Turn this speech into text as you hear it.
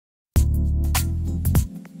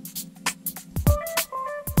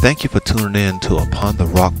Thank you for tuning in to Upon the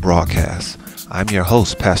Rock broadcast. I'm your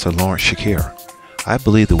host, Pastor Lawrence Shakir. I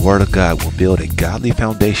believe the Word of God will build a godly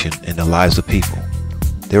foundation in the lives of people.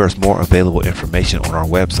 There is more available information on our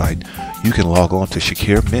website. You can log on to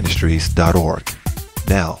shakirministries.org.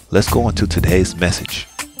 Now, let's go into today's message.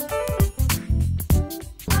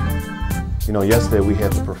 You know, yesterday we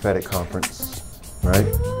had the prophetic conference, right?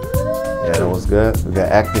 Yeah, it was good. We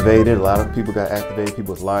got activated. A lot of people got activated.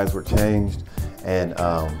 People's lives were changed. And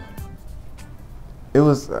it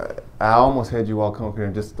was, I almost had you all come up here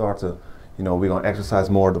and just start to, you know, we're going to exercise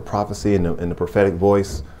more of the prophecy and the prophetic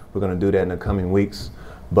voice. We're going to do that in the coming weeks.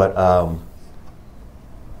 But,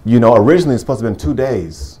 you know, originally it's supposed to have been 2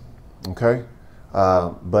 days, okay?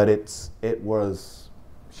 But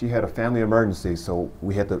she had a family emergency, so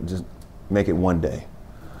we had to just make it 1 day.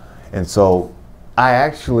 And so I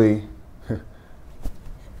actually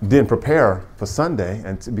didn't prepare for Sunday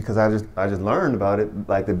because I just learned about it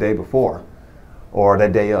like the day before, or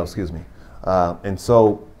that day of, excuse me. And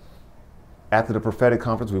so after the prophetic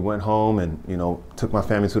conference, we went home and, you know, took my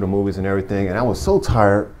family to the movies and everything. And I was so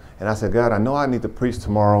tired. And I said, God, I know I need to preach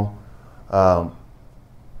tomorrow,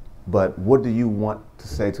 but what do you want to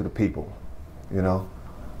say to the people? You know,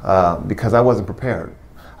 because I wasn't prepared.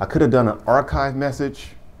 I could have done an archive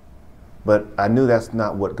message, but I knew that's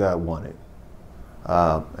not what God wanted.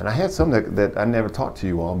 And I had some that I never talked to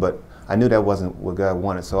you on, but I knew that wasn't what God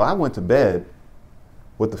wanted. So I went to bed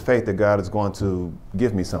with the faith that God is going to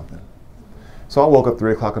give me something. So I woke up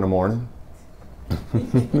 3 o'clock in the morning.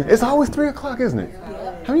 It's always 3 o'clock, isn't it?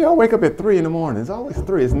 How many of y'all wake up at 3 in the morning? It's always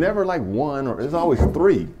 3. It's never like 1, or it's always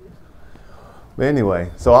 3. But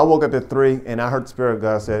anyway, so I woke up at 3 and I heard the Spirit of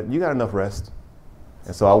God said, you got enough rest.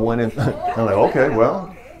 And so I went in. I'm like, okay,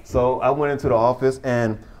 well. So I went into the office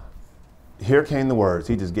and here came the words.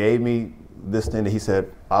 He just gave me this thing that he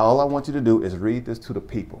said, all I want you to do is read this to the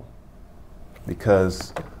people.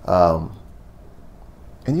 Because, and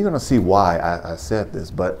you're going to see why I said this,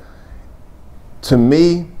 but to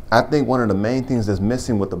me, I think one of the main things that's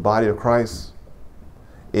missing with the body of Christ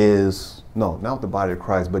is, no, not with the body of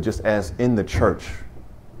Christ, but just as in the church,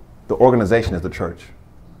 the organization is the church.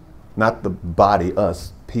 Not the body,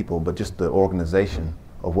 us, people, but just the organization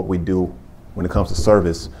of what we do when it comes to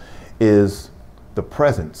service is the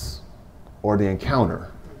presence or the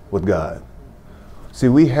encounter with God. See,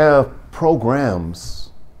 we have programs,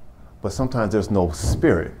 but sometimes there's no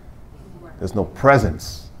spirit. There's no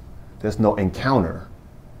presence. There's no encounter.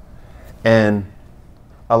 And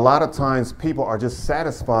a lot of times people are just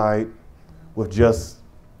satisfied with just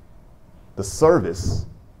the service,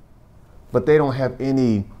 but they don't have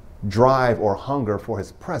any drive or hunger for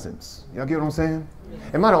his presence. Y'all get what I'm saying?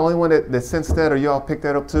 Am I the only one that sensed that, or y'all picked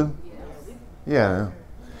that up too? Yes. Yeah.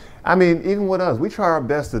 I mean, even with us, we try our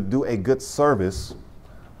best to do a good service,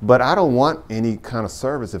 but I don't want any kind of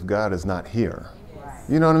service if God is not here.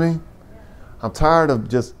 You know what I mean? I'm tired of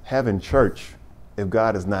just having church if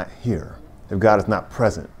God is not here, if God is not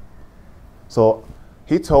present. So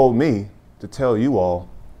he told me to tell you all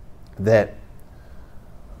that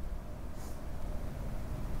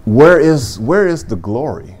where is the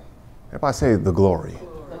glory? Everybody say the glory.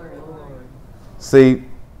 See,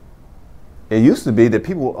 it used to be that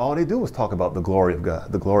people, all they do was talk about the glory of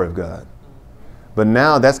God, the glory of God. But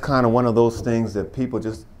now that's kind of one of those things that people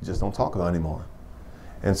just don't talk about anymore.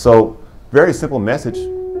 And so, very simple message.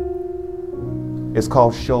 It's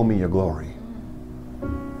called Show Me Your Glory.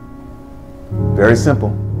 Very simple.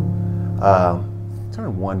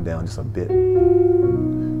 Turn one down just a bit.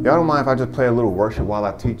 Y'all don't mind if I just play a little worship while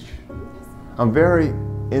I teach? I'm very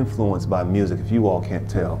influenced by music, if you all can't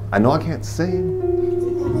tell. I know I can't sing,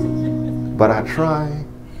 but I try.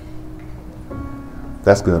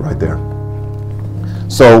 That's good right there.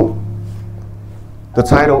 So, the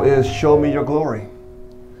title is Show Me Your Glory.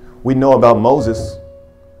 We know about Moses.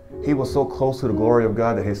 He was so close to the glory of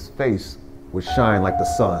God that his face would shine like the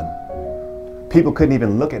sun. People couldn't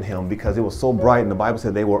even look at him because it was so bright, and the Bible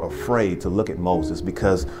said they were afraid to look at Moses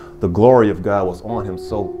because the glory of God was on him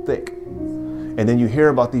so thick. And then you hear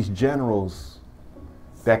about these generals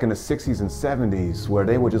back in the 60s and 70s where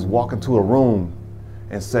they would just walk into a room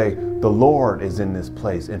and say, the Lord is in this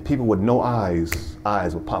place. And people with no eyes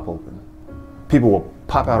would pop open. People will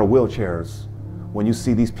pop out of wheelchairs when you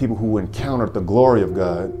see these people who encountered the glory of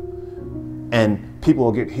God. And people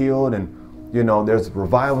will get healed, and you know, there's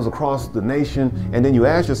revivals across the nation. And then you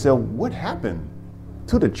ask yourself, what happened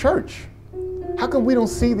to the church? How come we don't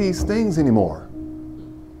see these things anymore?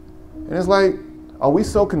 And it's like, are we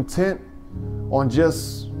so content on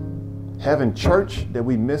just having church that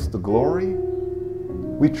we miss the glory?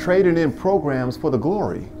 We traded in programs for the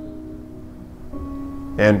glory.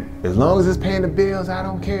 And as long as it's paying the bills, I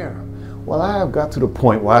don't care. Well, I have got to the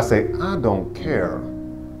point where I say, I don't care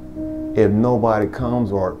if nobody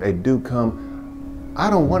comes, or if they do come. I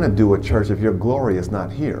don't want to do a church if your glory is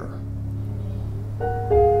not here.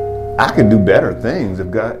 I can do better things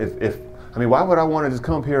if God, I mean, why would I want to just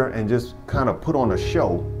come up here and just kind of put on a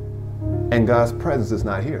show and God's presence is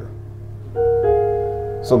not here?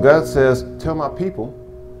 So God says, tell my people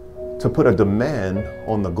to put a demand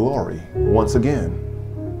on the glory once again.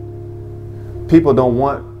 People don't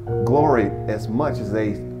want glory as much as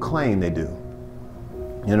they claim they do.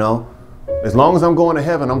 You know, as long as I'm going to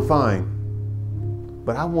heaven, I'm fine.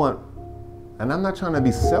 But I want, and I'm not trying to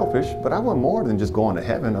be selfish, but I want more than just going to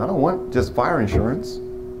heaven. I don't want just fire insurance.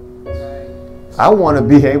 I want to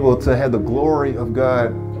be able to have the glory of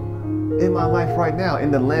God in my life right now,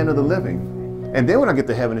 in the land of the living. And then when I get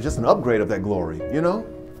to heaven, it's just an upgrade of that glory, you know?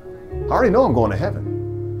 I already know I'm going to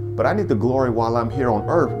heaven, but I need the glory while I'm here on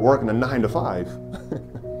earth working a 9 to 5.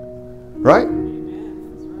 Right?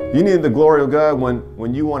 You need the glory of God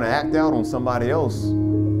when you want to act out on somebody else.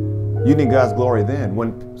 You need God's glory then.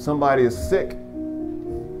 When somebody is sick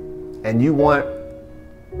and you want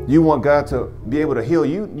God to be able to heal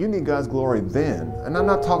you, you need God's glory then. And I'm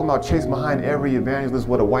not talking about chasing behind every evangelist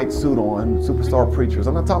with a white suit on, superstar preachers.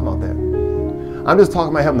 I'm not talking about that. I'm just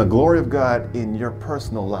talking about having the glory of God in your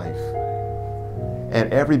personal life.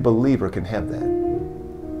 And every believer can have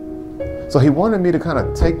that. So he wanted me to kind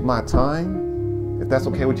of take my time, if that's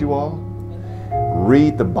okay with you all,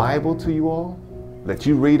 read the Bible to you all, let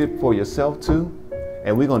you read it for yourself too,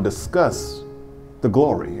 and we're going to discuss the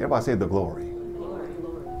glory. Everybody say the glory.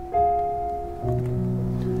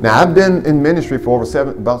 Now, I've been in ministry for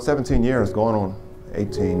about 17 years, going on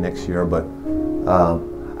 18 next year, but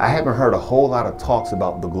I haven't heard a whole lot of talks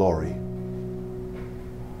about the glory.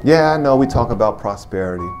 Yeah, I know we talk about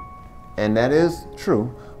prosperity, and that is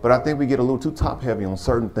true, but I think we get a little too top heavy on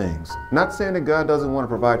certain things. Not saying that God doesn't want to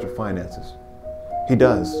provide your finances. He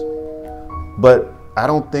does. But I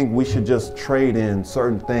don't think we should just trade in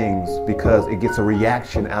certain things because it gets a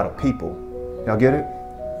reaction out of people. Y'all get it?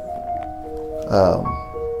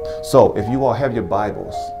 So if you all have your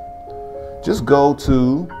Bibles, just go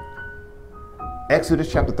to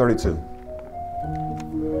Exodus chapter 32.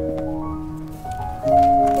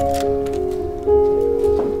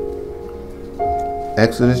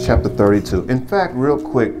 Exodus chapter 32. In fact, real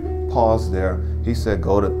quick, pause there. He said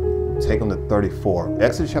take them to 34.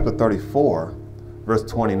 Exodus chapter 34, verse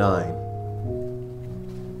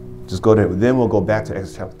 29. Just go there. Then we'll go back to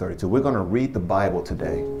Exodus chapter 32. We're going to read the Bible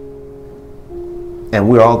today. And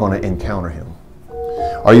we're all going to encounter him.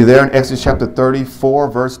 Are you there in Exodus chapter 34,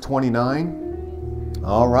 verse 29?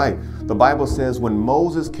 All right. The Bible says when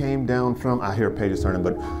Moses came down from, I hear pages turning,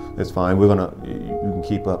 but it's fine. You can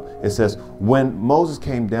keep up. It says, when Moses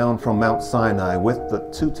came down from Mount Sinai with the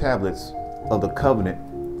 2 tablets of the covenant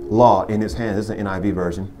law in his hand, this is an NIV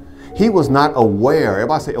version, he was not aware,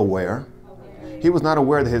 everybody say aware. He was not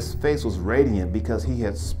aware that his face was radiant because he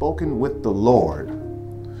had spoken with the Lord.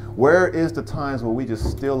 Where is the times where we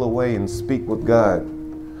just steal away and speak with God?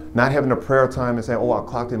 Not having a prayer time and saying, oh, I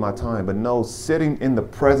clocked in my time, but no, sitting in the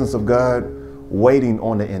presence of God, waiting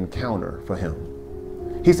on the encounter for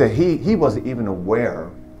him. He said he wasn't even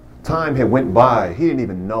aware. Time had went by. He didn't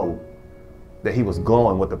even know that he was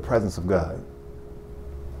glowing with the presence of God.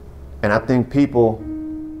 And I think people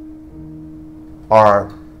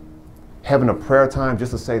are having a prayer time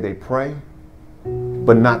just to say they pray,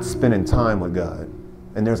 but not spending time with God.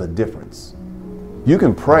 And there's a difference. You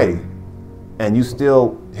can pray and you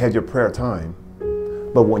still have your prayer time.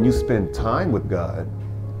 But when you spend time with God,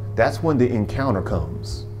 that's when the encounter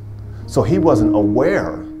comes. So he wasn't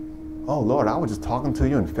aware. Oh Lord, I was just talking to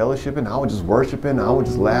you and fellowshipping. I was just worshiping. I was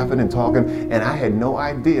just laughing and talking. And I had no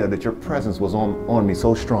idea that your presence was on me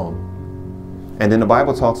so strong. And then the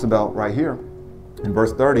Bible talks about right here in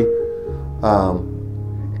verse 30,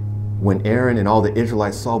 when Aaron and all the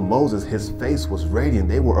Israelites saw Moses, his face was radiant.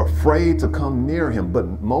 They were afraid to come near him,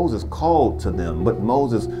 but Moses called to them.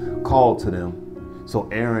 So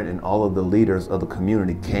Aaron and all of the leaders of the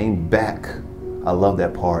community came back. I love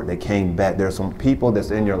that part. They came back. There's some people that's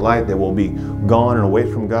in your life that will be gone and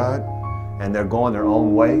away from God, and they're going their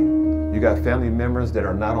own way. You got family members that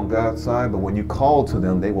are not on God's side, but when you call to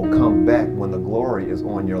them, they will come back when the glory is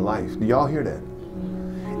on your life. Do y'all hear that?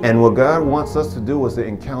 And what God wants us to do is to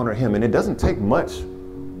encounter him. And it doesn't take much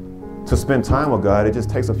to spend time with God. It just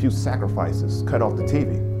takes a few sacrifices. Cut off the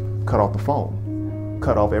TV, cut off the phone,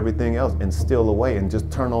 cut off everything else and steal away and just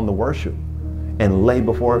turn on the worship and lay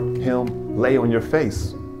before him, lay on your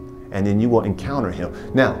face, and then you will encounter him.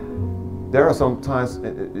 Now, There are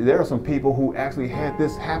some people who actually had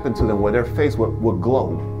this happen to them where their face would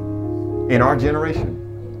glow. In our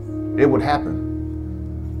generation, it would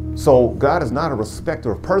happen. So God is not a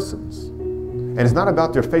respecter of persons. And it's not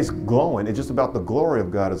about your face glowing, it's just about the glory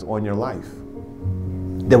of God is on your life.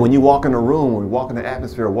 That when you walk in a room, when you walk in the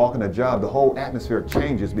atmosphere, walk in a job, the whole atmosphere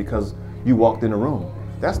changes because you walked in the room.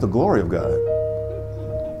 That's the glory of God.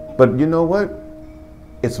 But you know what?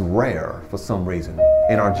 It's rare for some reason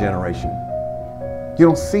in our generation. You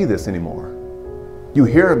don't see this anymore. You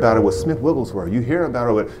hear about it with Smith Wigglesworth. You hear about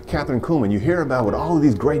it with Catherine Kuhlman. You hear about it with all of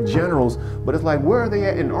these great generals. But it's like, where are they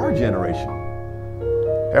at in our generation?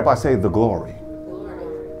 Everybody say the glory.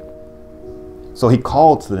 So he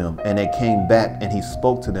called to them and they came back and he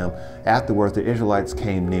spoke to them. Afterwards, the Israelites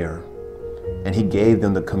came near and he gave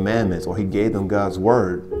them the commandments, or he gave them God's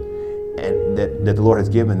word and that the Lord has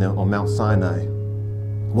given them on Mount Sinai.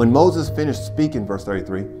 When Moses finished speaking, verse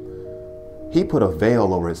 33, he put a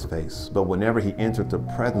veil over his face. But whenever he entered the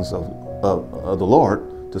presence of the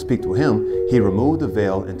Lord to speak to him, he removed the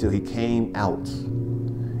veil until he came out.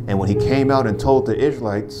 And when he came out and told the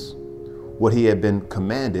Israelites what he had been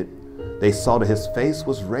commanded, they saw that his face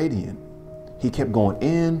was radiant. He kept going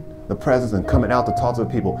in the presence and coming out to talk to the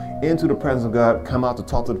people, into the presence of God, come out to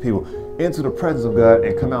talk to the people, into the presence of God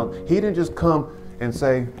and come out. He didn't just come and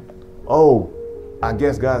say, oh, I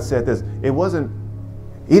guess God said this.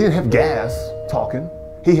 He didn't have gas talking.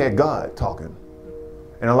 He had God talking.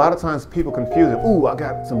 And a lot of times people confuse it. Ooh, I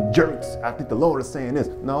got some jerks. I think the Lord is saying this.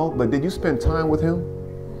 No, but did you spend time with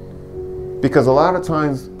him? Because a lot of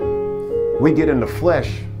times we get in the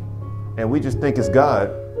flesh and we just think it's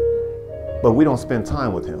God, but we don't spend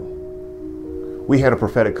time with him. We had a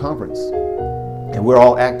prophetic conference and we're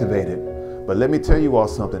all activated. But let me tell you all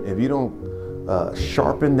something. If you don't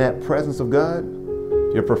sharpen that presence of God,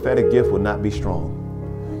 your prophetic gift will not be strong.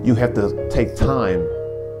 You have to take time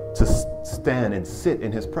to stand and sit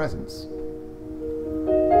in his presence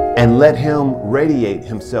and let him radiate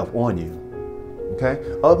himself on you. Okay?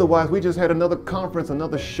 Otherwise, we just had another conference,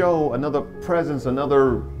 another show, another presence,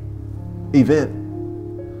 another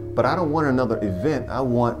event. But I don't want another event. I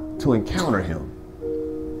want to encounter him.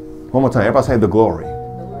 One more time. Everybody say the glory.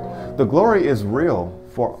 The glory is real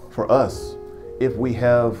for us if we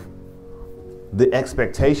have the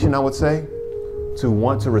expectation, I would say, to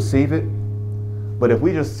want to receive it. But if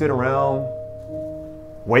we just sit around,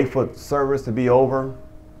 wait for service to be over,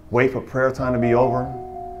 wait for prayer time to be over,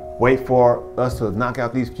 wait for us to knock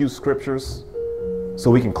out these few scriptures so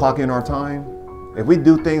we can clock in our time, if we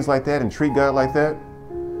do things like that and treat God like that,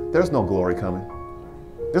 there's no glory coming.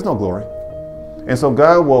 There's no glory. And so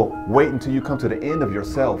God will wait until you come to the end of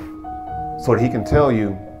yourself so that he can tell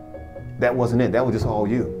you that wasn't it. That was just all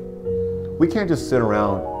you. We can't just sit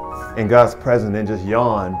around in God's presence and just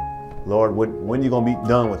yawn, Lord, when are you going to be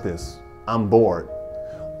done with this? I'm bored.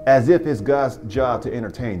 As if it's God's job to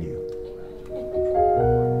entertain you.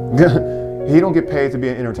 He don't get paid to be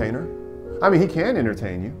an entertainer. I mean, he can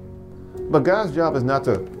entertain you. But God's job is not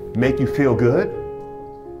to make you feel good.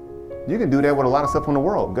 You can do that with a lot of stuff in the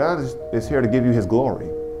world. God is here to give you his glory.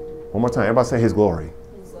 One more time. Everybody say his glory.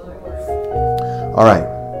 His glory. All right.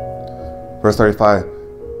 Verse 35.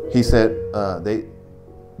 He said,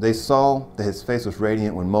 they saw that his face was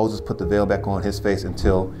radiant when Moses put the veil back on his face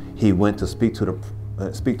until he went to speak to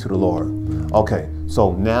the Lord. Okay,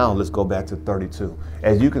 so now let's go back to 32.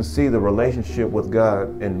 As you can see, the relationship with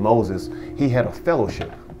God and Moses, he had a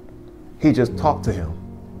fellowship. He just talked to him.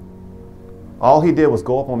 All he did was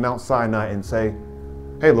go up on Mount Sinai and say,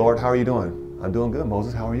 hey, Lord, how are you doing? I'm doing good.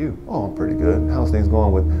 Moses, how are you? Oh, I'm pretty good. How's things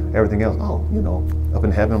going with everything else? Oh, you know, up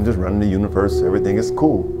in heaven, I'm just running the universe. Everything is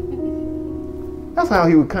cool. That's how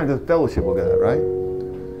he would kind of fellowship with God, right?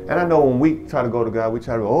 And I know when we try to go to God, we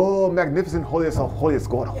try to go, oh, magnificent, holiest,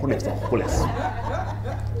 God, holiest.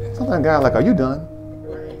 Sometimes God like, are you done?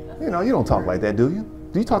 You know, you don't talk like that, do you?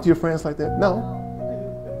 Do you talk to your friends like that? No.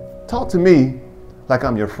 Talk to me like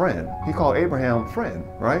I'm your friend. He called Abraham friend,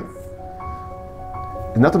 right?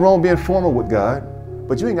 There's nothing wrong with being formal with God,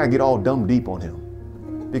 but you ain't got to get all dumb deep on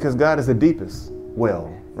him because God is the deepest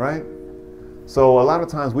well, right? So a lot of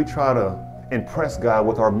times we try to impress God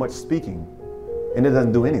with our much speaking and it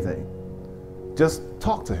doesn't do anything. Just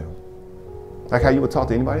talk to him like how you would talk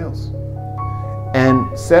to anybody else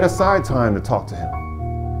and set aside time to talk to him.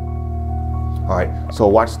 All right, so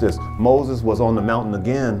watch this. Moses was on the mountain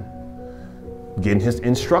again getting his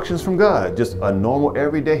instructions from God, just a normal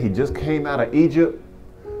everyday. He just came out of Egypt.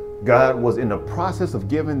 God was in the process of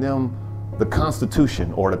giving them the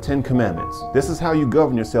Constitution or the 10 Commandments. This is how you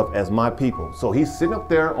govern yourself as my people. So he's sitting up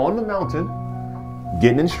there on the mountain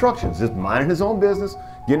getting instructions, just minding his own business.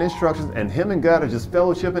 getting instructions, and him and God are just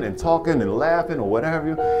fellowshipping and talking and laughing or whatever.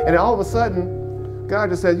 And then all of a sudden, God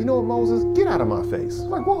just says, you know what, Moses, get out of my face. I'm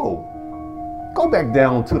like, whoa, go back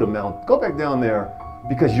down to the mountain. Go back down there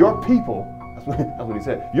because your people, that's what he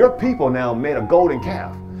said, your people now made a golden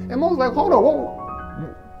calf. And Moses like, hold on,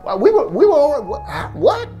 whoa, we were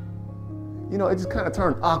what? You know, it just kind of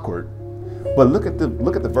turned awkward. But look at the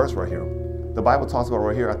verse right here. The Bible talks about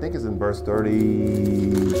right here, I think it's in verse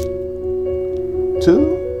 32.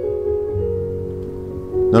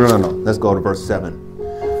 No. Let's go to verse 7.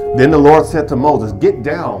 Then the Lord said to Moses,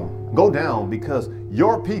 go down, because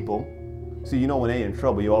your people, see, you know, when they're in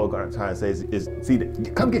trouble, you always got to try to say,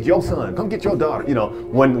 come get your son, come get your daughter. You know,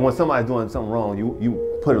 when somebody's doing something wrong,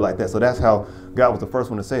 you put it like that. So that's how God was the first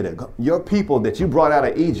one to say that. Your people that you brought out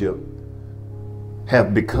of Egypt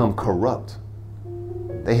have become corrupt.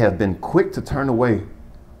 They have been quick to turn away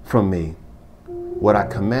from me, what I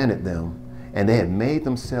commanded them, and they had made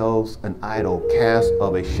themselves an idol cast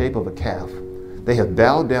of a shape of a calf. They have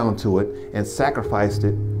bowed down to it and sacrificed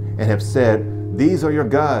it and have said, these are your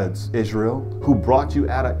gods, Israel, who brought you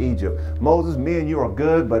out of Egypt. Moses, me and you are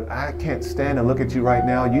good, but I can't stand and look at you right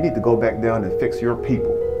now. You need to go back down and fix your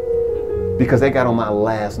people because they got on my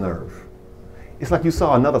last nerve. It's like you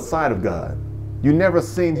saw another side of God. You never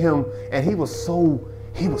seen him, and he was so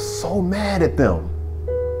mad at them.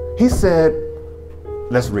 He said,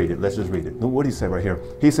 let's read it. Let's just read it. What did he say right here?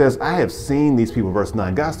 He says, I have seen these people, verse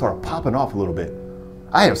 9. God started popping off a little bit.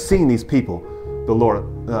 I have seen these people, the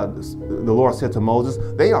Lord said to Moses,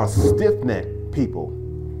 they are stiff-necked people.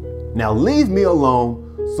 Now leave me alone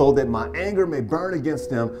so that my anger may burn against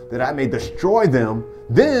them, that I may destroy them.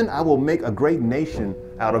 Then I will make a great nation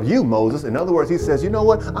out of you, Moses. In other words, he says, you know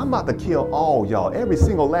what? I'm about to kill all y'all, every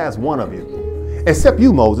single last one of you. Except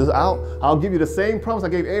you, Moses. I'll give you the same promise I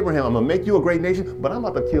gave Abraham. I'm going to make you a great nation, but I'm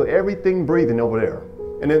about to kill everything breathing over there.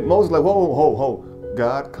 And then Moses like, whoa,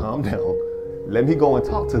 God, calm down. Let me go and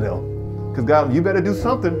talk to them. Because God, you better do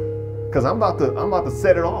something, because I'm about to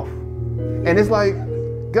set it off. And it's like,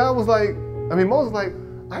 God was like, Moses like,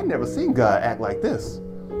 I never seen God act like this.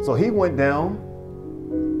 So he went down,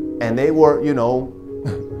 and they were, you know,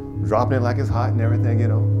 dropping it like it's hot and everything, you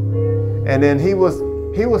know. And then he was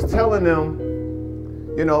telling them,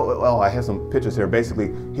 you know, I have some pictures here.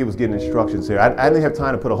 Basically, he was getting instructions here. I didn't have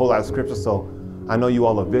time to put a whole lot of scripture, so I know you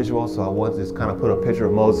all are visual, so I wanted to just kind of put a picture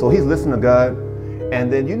of Moses. So he's listening to God,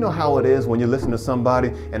 and then you know how it is when you listen to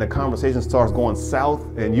somebody and the conversation starts going south,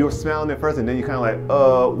 and you're smiling at first, and then you're kind of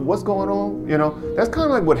like, what's going on? You know, that's kind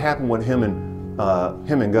of like what happened with him and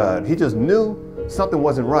God. He just knew something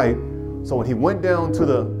wasn't right. So when he went down to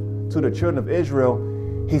the children of Israel,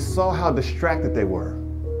 he saw how distracted they were.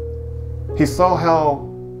 He saw how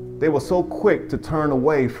they were so quick to turn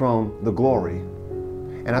away from the glory.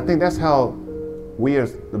 And I think that's how we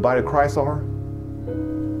as the body of Christ are.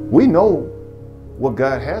 We know what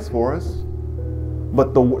God has for us,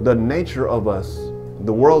 but the nature of us,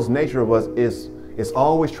 the world's nature of us is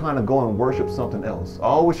always trying to go and worship something else,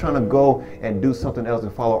 always trying to go and do something else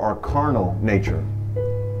and follow our carnal nature.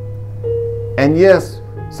 And yes,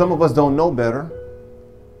 some of us don't know better,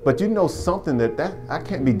 but you know something that I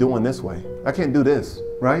can't be doing this way. I can't do this,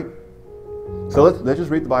 right? So let's just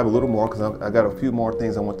read the Bible a little more, because I got a few more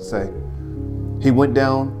things I want to say. He went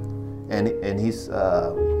down, and he's, I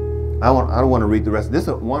don't want to read the rest. This is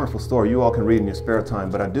a wonderful story. You all can read in your spare time,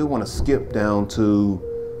 but I do want to skip down to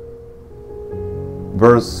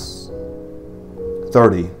verse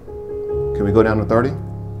 30. Can we go down to 30?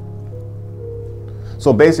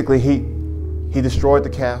 So basically, he destroyed the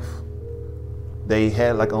calf. They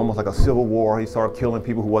had almost like a civil war. He started killing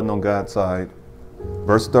people who wasn't on God's side.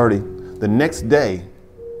 Verse 30, the next day,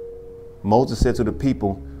 Moses said to the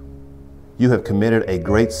people, you have committed a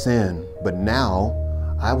great sin, but now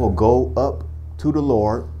I will go up to the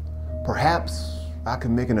Lord. Perhaps I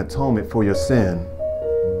can make an atonement for your sin.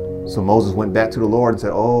 So Moses went back to the Lord and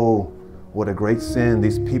said, oh, what a great sin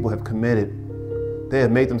these people have committed. They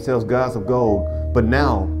have made themselves gods of gold. But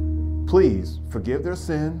now, please forgive their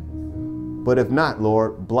sin. But if not,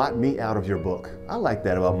 Lord, blot me out of your book. I like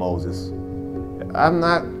that about Moses. I'm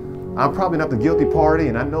probably not the guilty party,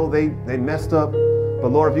 and I know they messed up. But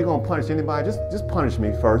Lord, if you're going to punish anybody, just punish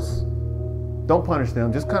me first. Don't punish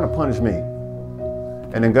them, just kind of punish me.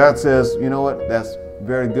 And then God says, you know what, that's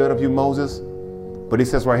very good of you, Moses. But he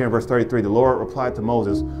says right here in verse 33, the Lord replied to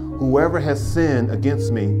Moses, whoever has sinned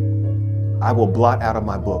against me, I will blot out of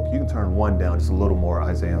my book. You can turn one down just a little more,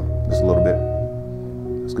 Isaiah, just a little bit.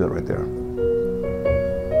 That's good right there.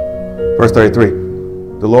 Verse 33,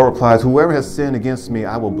 the Lord replies, whoever has sinned against me,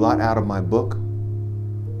 I will blot out of my book.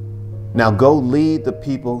 Now go lead the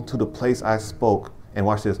people to the place I spoke And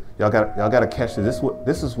watch this. Y'all got to catch this.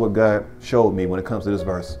 This is what God showed me when it comes to this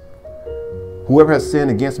verse. Whoever has sinned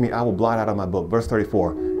against me, I will blot out of my book. Verse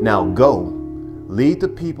 34. Now go, lead the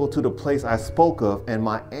people to the place I spoke of, and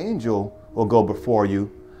my angel will go before you.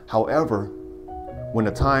 However, when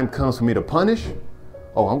the time comes for me to punish,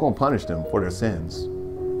 I'm going to punish them for their sins.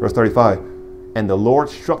 Verse 35. And the Lord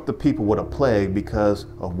struck the people with a plague because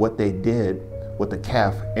of what they did with the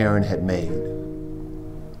calf Aaron had made.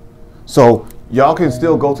 So y'all can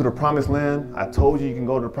still go to the promised land. I told you can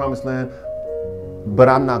go to the promised land, but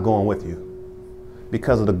I'm not going with you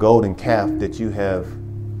because of the golden calf that you have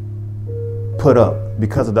put up,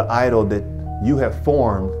 because of the idol that you have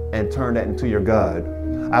formed and turned that into your God.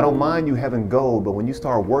 I don't mind you having gold, but when you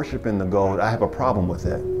start worshiping the gold, I have a problem with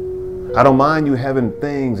that. I don't mind you having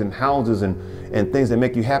things and houses and things that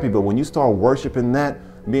make you happy, but when you start worshiping that,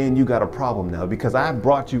 me and you got a problem now, because I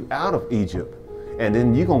brought you out of Egypt, and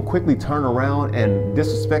then you're going to quickly turn around and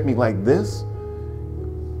disrespect me like this?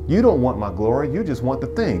 You don't want my glory, you just want the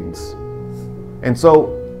things. And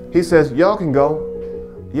so he says, y'all can go.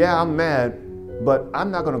 Yeah, I'm mad, but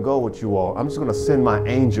I'm not going to go with you all. I'm just going to send my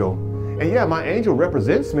angel. And yeah, my angel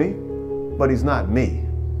represents me, but he's not me.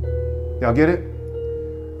 Y'all get it?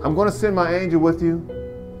 I'm going to send my angel with you,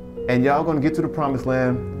 and y'all going to get to the promised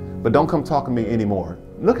land, but don't come talking to me anymore.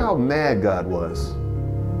 Look how mad God was.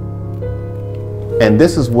 And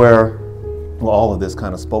this is where all of this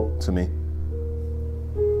kind of spoke to me.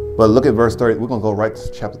 But look at verse 30. We're going to go right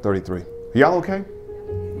to chapter 33. Y'all okay?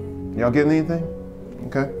 Y'all getting anything?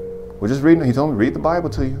 Okay. We're just reading. He told me, read the Bible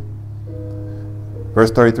to you.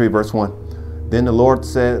 Verse 33, verse 1. Then the Lord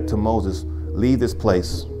said to Moses, leave this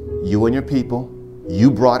place, you and your people, you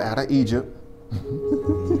brought out of Egypt.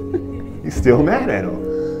 He's still mad at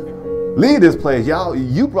him. Leave this place, y'all.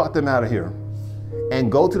 You brought them out of here. And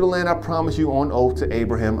go to the land I promised you on oath to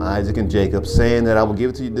Abraham, Isaac, and Jacob, saying that I will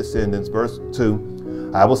give it to your descendants. Verse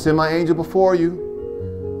 2. I will send my angel before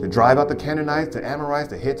you to drive out the Canaanites, the Amorites,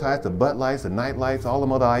 the Hittites, the Buttlites, the Nightlights, all the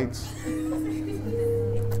Moabites.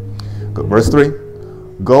 Verse 3.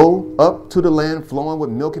 Go up to the land flowing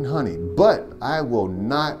with milk and honey, but I will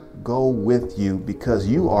not go with you because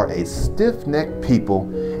you are a stiff-necked people,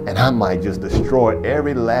 and I might just destroy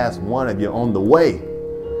every last one of you on the way.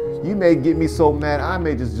 You may get me so mad, I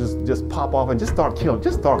may just pop off and just start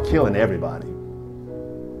killing everybody.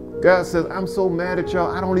 God says, I'm so mad at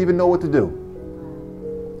y'all, I don't even know what to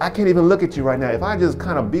do. I can't even look at you right now. If I just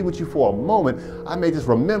kind of be with you for a moment, I may just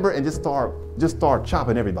remember and just start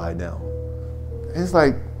chopping everybody down. And it's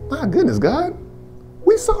like, my goodness, God,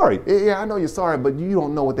 we sorry. Yeah, I know you're sorry, but you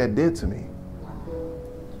don't know what that did to me.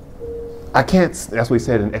 I can't, that's what he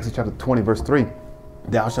said in Exodus chapter 20, verse 3.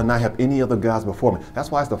 Thou shalt not have any other gods before me.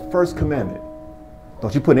 That's why it's the first commandment.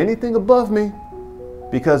 Don't you put anything above me,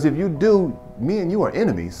 because if you do, me and you are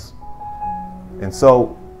enemies. And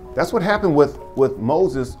so that's what happened with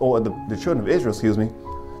Moses, or the children of Israel, excuse me.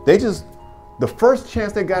 The first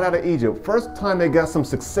chance they got out of Egypt, first time they got some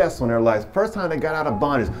success in their lives, first time they got out of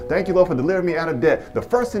bondage, thank you, Lord, for delivering me out of debt. The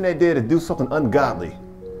first thing they did is do something ungodly.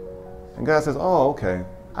 And God says, oh, okay,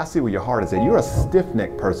 I see where your heart is at. You're a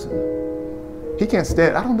stiff-necked person. He can't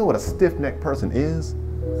stand, I don't know what a stiff-necked person is.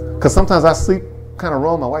 Because sometimes I sleep kind of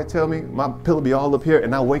wrong. My wife tell me my pillow be all up here,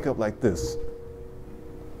 and I wake up like this.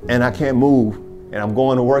 And I can't move, and I'm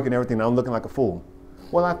going to work and everything, and I'm looking like a fool.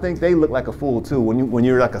 Well, I think they look like a fool too. When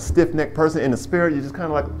you're like a stiff-necked person in the spirit, you just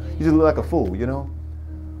kind of like, you just look like a fool, you know?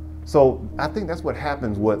 So I think that's what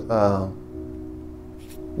happens with how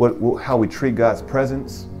we treat God's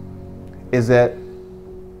presence, is that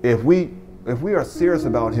if we are serious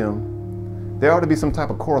about him, there ought to be some type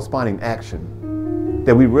of corresponding action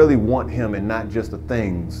that we really want him and not just the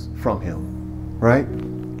things from him, right?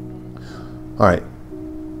 All right.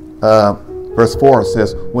 Verse 4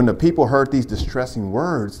 says, when the people heard these distressing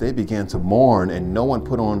words, they began to mourn, and no one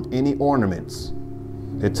put on any ornaments.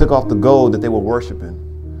 They took off the gold that they were worshiping.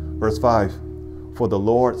 Verse 5, for the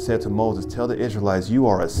Lord said to Moses, tell the Israelites, you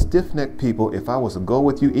are a stiff-necked people. If I was to go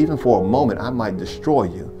with you, even for a moment, I might destroy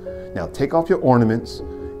you. Now take off your ornaments,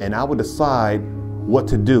 and I will decide what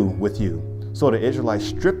to do with you. So the Israelites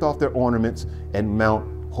stripped off their ornaments and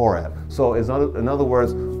Mount Horeb. So in other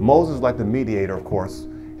words, Moses is like the mediator, of course.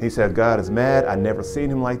 He said, God is mad. I never seen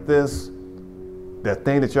him like this. That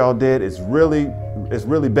thing that y'all did is really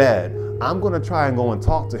bad. I'm going to try and go and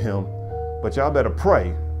talk to him, but y'all better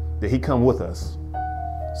pray that he come with us.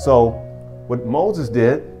 So what Moses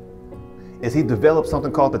did is he developed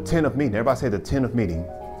something called the tent of meeting. Everybody say the tent of meeting.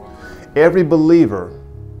 Every believer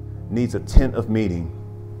needs a tent of meeting.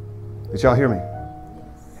 Did y'all hear me?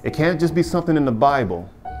 It can't just be something in the Bible.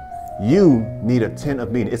 You need a tent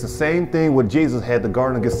of meeting. It's the same thing what Jesus had the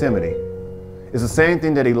Garden of Gethsemane. It's the same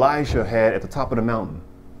thing that Elisha had at the top of the mountain.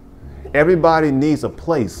 Everybody needs a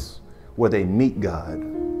place where they meet God.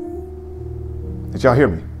 Did y'all hear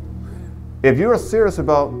me? If you're serious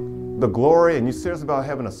about the glory and you're serious about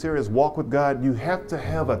having a serious walk with God, you have to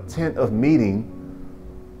have a tent of meeting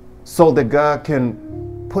so that God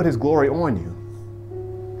can put his glory on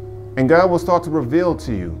you. And God will start to reveal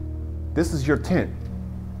to you, this is your tent.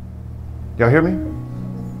 Y'all hear me?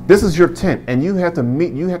 This is your tent, and you have to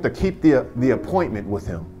meet, you have to keep the appointment with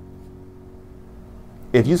him.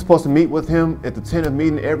 If you're supposed to meet with him at the tent of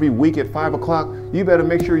meeting every week at 5 o'clock, you better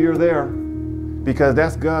make sure you're there, because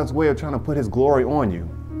that's God's way of trying to put his glory on you.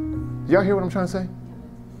 Y'all hear what I'm trying to say?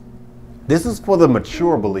 This is for the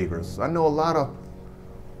mature believers. I know a lot of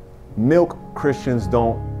milk Christians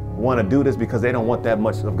don't want to do this because they don't want that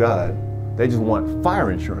much of God. They just want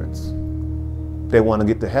fire insurance. They want to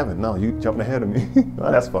get to heaven. No, you jumping ahead of me.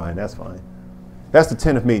 No, that's fine. That's fine. That's the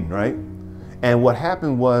tent of meeting, right? And what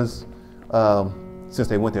happened was, since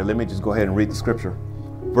they went there, let me just go ahead and read the scripture.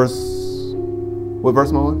 What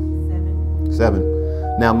verse, Mom?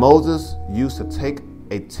 7. Now Moses used to take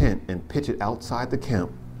a tent and pitch it outside the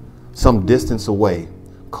camp, some distance away,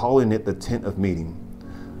 calling it the tent of meeting.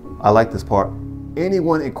 I like this part.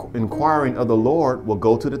 Anyone inquiring of the Lord will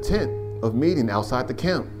go to the tent of meeting outside the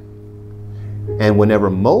camp. And whenever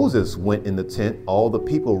Moses went in the tent, all the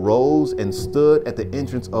people rose and stood at the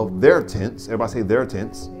entrance of their tents. Everybody say their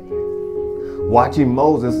tents. Watching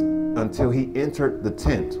Moses until he entered the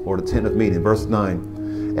tent, or the tent of meeting. Verse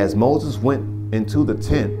 9. As Moses went into the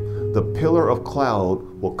tent, the pillar of cloud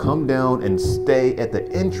will come down and stay at the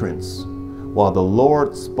entrance while the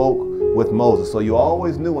Lord spoke with Moses. So you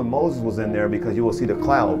always knew when Moses was in there because you will see the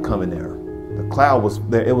cloud coming there. The cloud was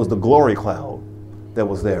there. It was the glory cloud that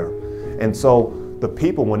was there. And so the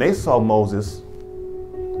people, when they saw Moses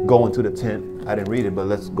go into the tent, I didn't read it, but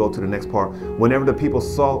let's go to the next part. Whenever the people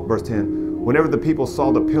saw, verse 10, whenever the people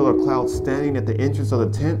saw the pillar of cloud standing at the entrance of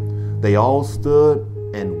the tent, they all stood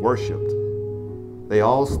and worshiped. They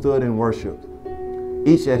all stood and worshiped,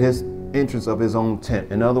 each at his entrance of his own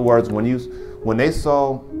tent. In other words, when they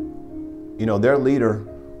saw, their leader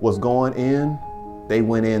was going in, they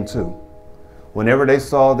went in too. Whenever they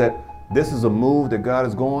saw that this is a move that God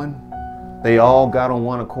is going, they all got on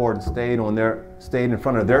one accord and stayed in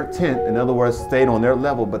front of their tent. In other words, stayed on their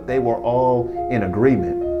level, but they were all in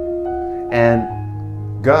agreement.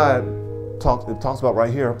 And God talks about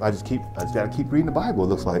right here. I just got to keep reading the Bible, it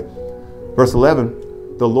looks like. Verse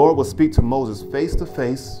 11, the Lord will speak to Moses face to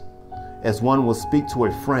face as one will speak to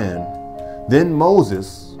a friend. Then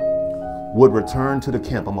Moses would return to the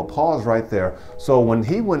camp. I'm going to pause right there. So when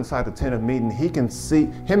he went inside the tent of meeting, he can see,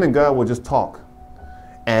 him and God would just talk.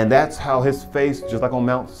 And that's how his face, just like on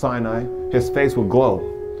Mount Sinai, his face would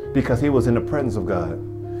glow because he was in the presence of God.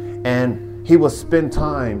 And he would spend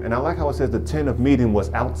time, and I like how it says the tent of meeting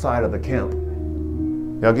was outside of the camp.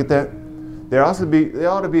 Y'all get that? There ought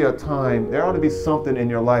to be a time, there ought to be something in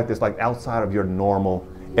your life that's like outside of your normal,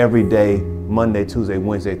 everyday, Monday, Tuesday,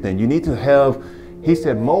 Wednesday thing. You need to have, he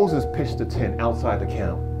said, Moses pitched the tent outside the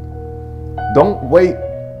camp. Don't wait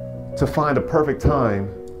to find a perfect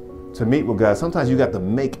time to meet with God. Sometimes you got to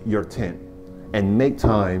make your tent and make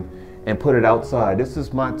time and put it outside. This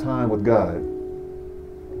is my time with God.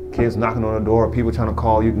 Kids knocking on the door, people trying to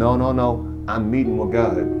call you. No, I'm meeting with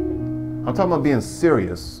God. I'm talking about being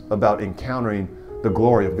serious about encountering the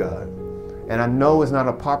glory of God. And I know it's not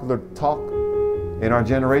a popular talk in our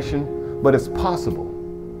generation, but it's possible.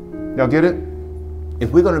 Y'all get it?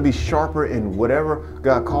 If we're going to be sharper in whatever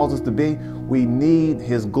God calls us to be, we need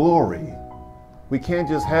his glory. We can't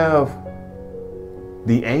just have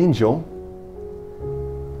the angel,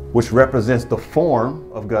 which represents the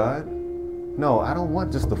form of God. No, I don't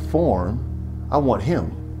want just the form. I want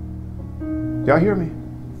him. Y'all hear me?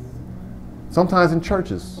 Sometimes in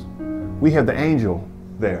churches, we have the angel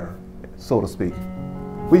there, so to speak.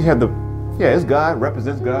 We have it's God,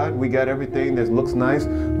 represents God. We got everything that looks nice,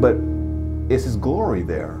 but is his glory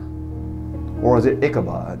there? Or is it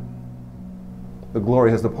Ichabod? The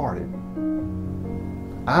glory has departed.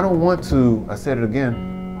 I don't want to, I said it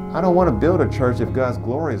again, I don't want to build a church if God's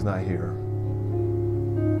glory is not here.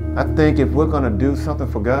 I think if we're going to do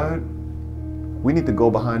something for God, we need to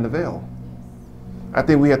go behind the veil. I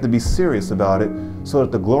think we have to be serious about it so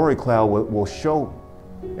that the glory cloud will show.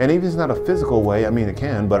 And even if it's not a physical way, I mean it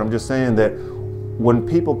can, but I'm just saying that when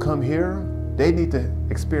people come here, they need to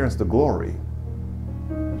experience the glory,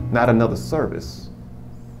 not another service.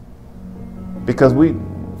 Because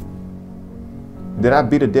did I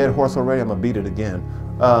beat a dead horse already? I'm going to beat it again.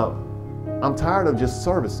 I'm tired of just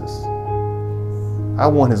services. I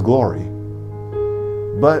want his glory.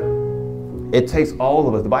 But it takes all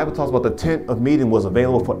of us. The Bible talks about the tent of meeting was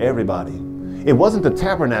available for everybody. It wasn't the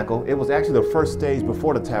tabernacle. It was actually the first stage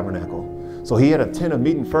before the tabernacle. So he had a tent of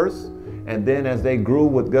meeting first, and then as they grew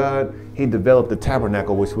with God, he developed the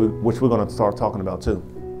tabernacle, which we're going to start talking about too.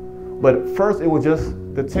 But first, it was just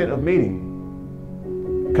the tent of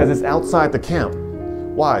meeting, because it's outside the camp.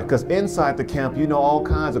 Why? Because inside the camp, you know, all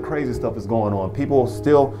kinds of crazy stuff is going on. People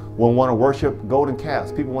still will want to worship golden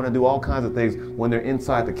calves. People want to do all kinds of things when they're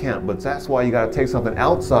inside the camp. But that's why you got to take something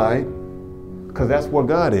outside, because that's where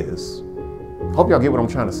God is. Hope y'all get what I'm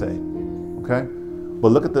trying to say. Okay?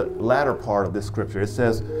 But look at the latter part of this scripture. It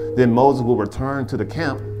says, then Moses will return to the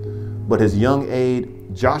camp, but his young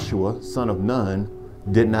aide, Joshua, son of Nun,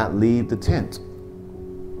 did not leave the tent.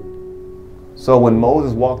 So when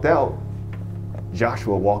Moses walked out,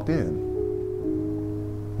 Joshua walked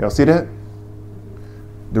in. Y'all see that?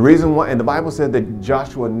 The reason why, and the Bible said that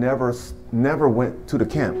Joshua never went to the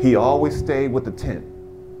camp. He always stayed with the tent.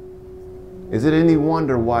 Is it any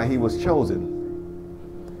wonder why he was chosen?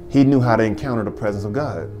 He knew how to encounter the presence of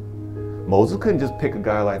God. Moses couldn't just pick a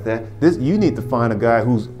guy like that. You need to find a guy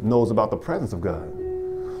who knows about the presence of God.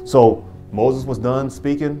 So Moses was done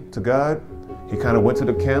speaking to God. He kind of went to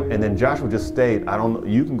the camp, and then Joshua just stayed. I don't know,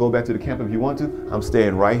 you can go back to the camp if you want to. I'm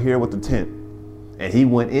staying right here with the tent. And he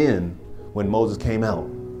went in when Moses came out.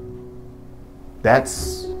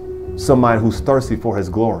 That's somebody who's thirsty for his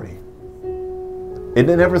glory. It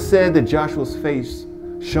never said that Joshua's face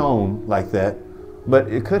shone like that, but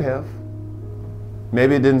it could have.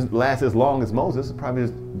 Maybe it didn't last as long as Moses. It probably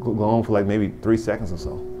just go on for like maybe 3 seconds or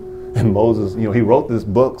so. And Moses, you know, he wrote this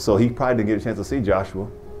book, so he probably didn't get a chance to see Joshua.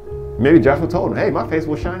 Maybe Joshua told him, hey, my face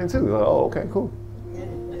was shining too. Like, oh, okay, cool.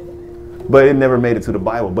 But it never made it to the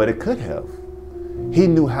Bible, but it could have. He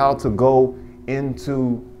knew how to go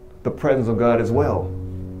into the presence of God as well.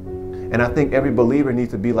 And I think every believer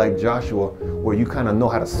needs to be like Joshua, where you kind of know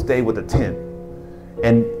how to stay with the tent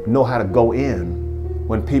and know how to go in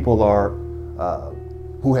when people are,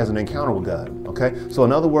 who has an encounter with God, okay? So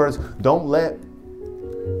in other words, don't let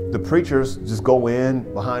the preachers just go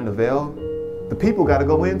in behind the veil. The people got to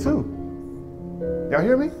go in too. Y'all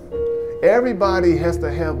hear me? Everybody has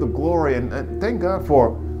to have the glory, and thank God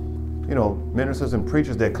for, you know, ministers and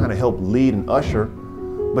preachers that kind of help lead and usher,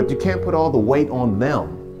 but you can't put all the weight on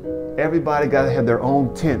them. Everybody got to have their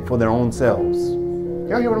own tent for their own selves.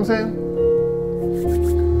 Y'all hear what I'm saying?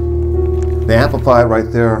 The Amplified right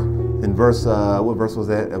there in verse, what verse was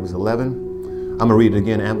that? It was 11. I'm going to read it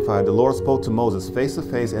again, Amplified. The Lord spoke to Moses face to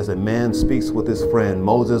face as a man speaks with his friend.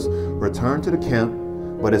 Moses returned to the camp,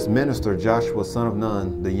 but his minister, Joshua, son of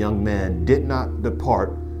Nun, the young man, did not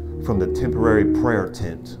depart from the temporary prayer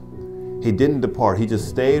tent. He didn't depart. He just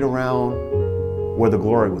stayed around where the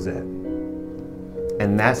glory was at.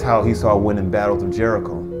 And that's how he started winning battles of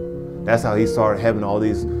Jericho. That's how he started having all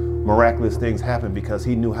these miraculous things happen, because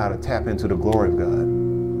he knew how to tap into the glory of God.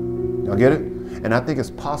 Y'all get it? And I think it's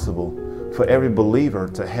possible for every believer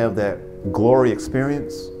to have that glory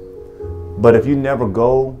experience. But if you never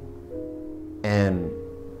go and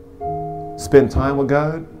spend time with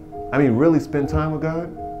God, I mean really spend time with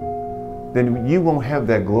God, then you won't have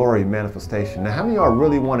that glory manifestation. Now, how many of y'all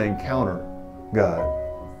really want to encounter God?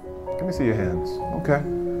 Let me see your hands. Okay.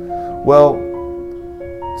 Well,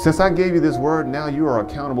 since I gave you this word, now you are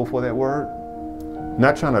accountable for that word.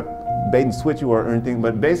 Not trying to bait and switch you or anything,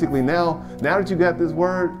 but basically now that you got this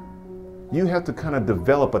word, you have to kind of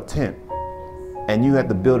develop a tent, and you have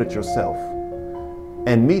to build it yourself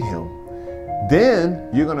and meet him. Then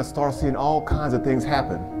you're going to start seeing all kinds of things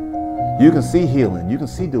happen. You can see healing, you can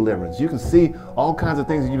see deliverance, you can see all kinds of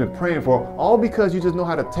things that you've been praying for, all because you just know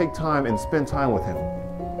how to take time and spend time with him.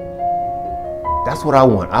 That's what I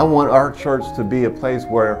want. I want our church to be a place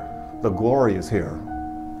where the glory is here.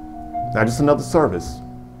 Not just another service.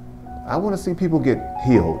 I want to see people get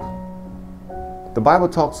healed. The Bible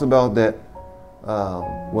talks about that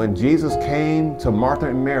when Jesus came to Martha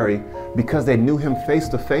and Mary, because they knew him face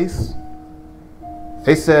to face,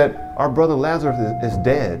 they said, our brother Lazarus is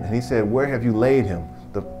dead. And he said, where have you laid him?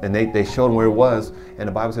 And they showed him where it was. And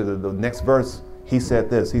the Bible said that the next verse, he said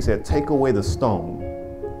this. He said, take away the stone.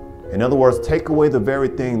 In other words, take away the very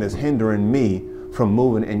thing that's hindering me from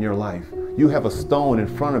moving in your life. You have a stone in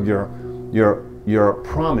front of your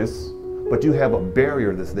promise, but you have a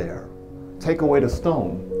barrier that's there. Take away the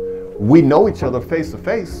stone. We know each other face to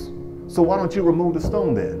face, so why don't you remove the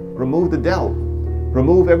stone then? Remove the doubt.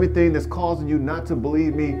 Remove everything that's causing you not to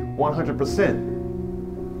believe me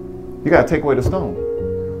 100%. You got to take away the stone.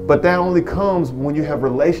 But that only comes when you have a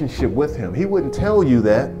relationship with him. He wouldn't tell you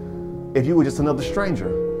that if you were just another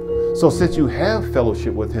stranger. So since you have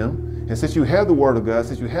fellowship with him, and since you have the word of God,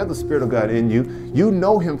 since you have the Spirit of God in you, you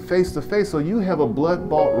know him face to face. So you have a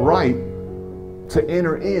blood-bought right to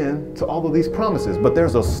enter in to all of these promises. But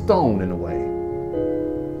there's a stone in the way.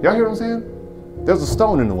 Y'all hear what I'm saying? There's a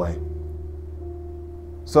stone in the way.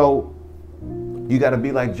 So you got to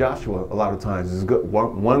be like Joshua a lot of times. It's good.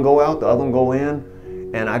 One go out, the other one go in.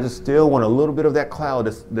 And I just still want a little bit of that cloud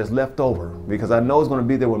that's left over, because I know it's going to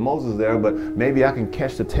be there with Moses there, but maybe I can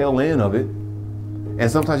catch the tail end of it.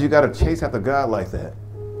 And sometimes you got to chase after God like that.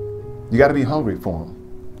 You got to be hungry for him.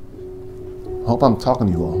 I hope I'm talking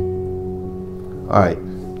to you all. All right.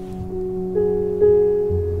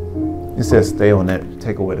 It says stay on that,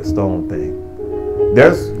 take away the stone thing.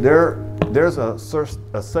 There's a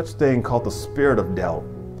such thing called the spirit of doubt,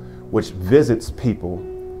 which visits people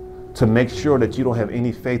to make sure that you don't have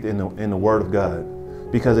any faith in the word of God.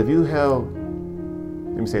 Because if you have,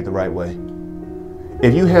 let me say it the right way.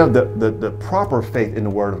 If you have the proper faith in the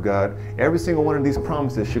word of God, every single one of these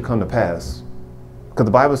promises should come to pass. Because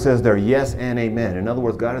the Bible says they're yes and amen. In other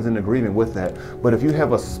words, God is in agreement with that. But if you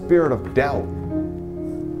have a spirit of doubt,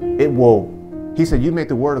 it will, he said, you make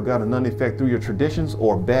the word of God of none effect through your traditions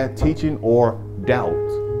or bad teaching or doubt.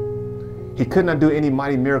 He could not do any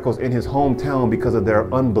mighty miracles in his hometown because of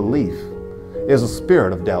their unbelief. There's a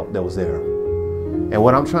spirit of doubt that was there. And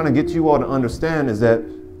what I'm trying to get you all to understand is that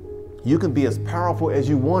you can be as powerful as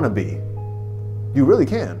you want to be. You really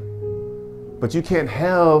can. But you can't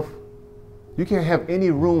have any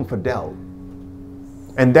room for doubt.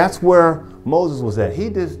 And that's where Moses was at. He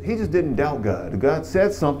just didn't doubt God. God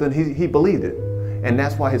said something, he believed it. And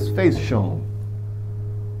that's why his face shone.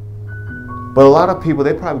 But a lot of people,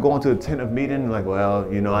 they probably go into a tent of meeting and like, well,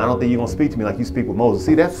 I don't think you're going to speak to me like you speak with Moses.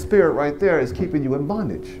 See, that spirit right there is keeping you in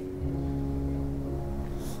bondage.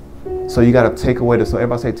 So you got to take away the stone.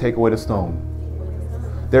 Everybody say, take away the stone.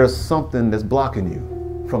 There's something that's blocking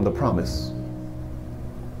you from the promise.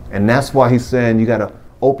 And that's why he's saying you got to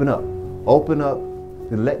open up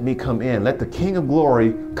and let me come in. Let the King of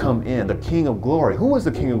Glory come in. The King of Glory. Who is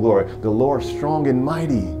the King of Glory? The Lord strong and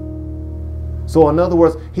mighty. So in other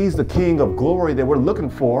words, he's the King of Glory that we're looking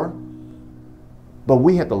for, but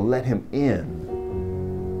we have to let him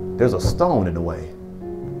in. There's a stone in the way.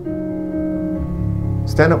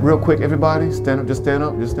 Stand up real quick, everybody. Stand up, just stand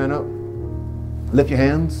up, just stand up. Lift your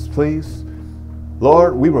hands, please.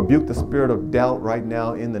 Lord, we rebuke the spirit of doubt right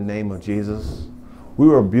now in the name of Jesus. We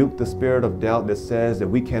rebuke the spirit of doubt that says that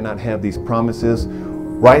we cannot have these promises.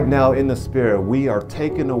 Right now in the spirit, we are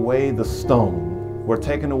taking away the stone. We're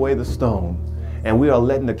taking away the stone. And we are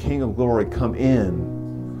letting the King of Glory come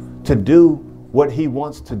in to do what he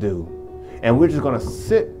wants to do. And we're just going to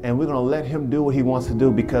sit and we're going to let him do what he wants to do,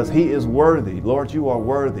 because he is worthy. Lord, you are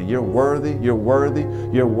worthy. You're worthy. You're worthy.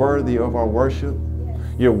 You're worthy of our worship.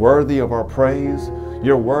 You're worthy of our praise.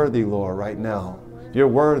 You're worthy, Lord, right now. You're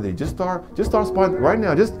worthy. Just start right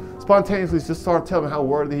now. Just spontaneously just start telling how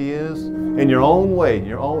worthy he is in your own way,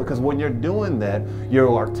 because when you're doing that,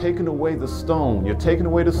 you are taking away the stone. You're taking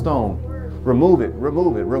away the stone. Remove it,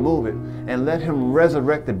 remove it, remove it, and let him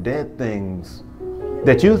resurrect the dead things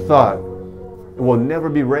that you thought will never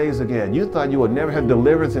be raised again. You thought you would never have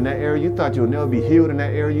deliverance in that area. You thought you would never be healed in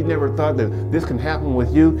that area. You never thought that this can happen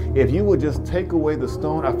with you. If you would just take away the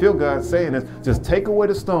stone, I feel God saying this, just take away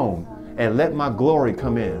the stone and let my glory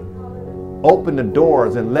come in. Open the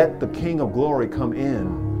doors and let the King of Glory come in.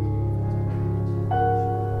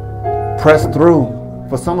 Press through.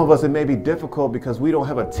 For some of us, it may be difficult because we don't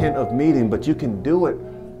have a tent of meeting, but you can do it.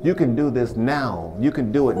 You can do this now. You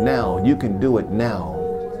can do it now. You can do it now.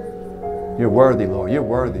 You're worthy, Lord. You're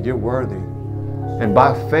worthy. You're worthy. And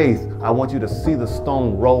by faith, I want you to see the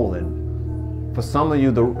stone rolling. For some of you,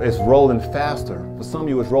 it's rolling faster. For some of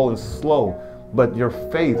you, it's rolling slow. But your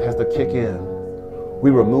faith has to kick in. We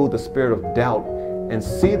remove the spirit of doubt and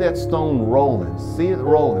see that stone rolling. See it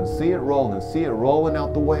rolling. See it rolling. See it rolling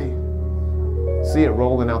out the way. See it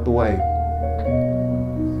rolling out the way.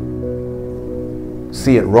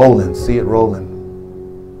 See it rolling. See it rolling.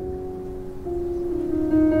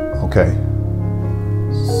 Okay.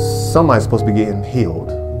 Somebody's supposed to be getting healed.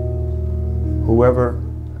 Whoever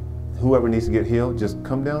needs to get healed, just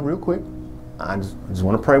come down real quick. I just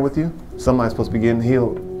want to pray with you. Somebody's supposed to be getting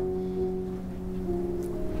healed.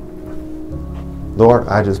 Lord,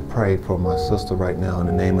 I just pray for my sister right now in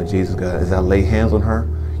the name of Jesus, God. As I lay hands on her,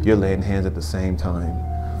 you're laying hands at the same time.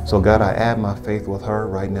 So God, I add my faith with her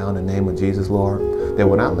right now in the name of Jesus, Lord, that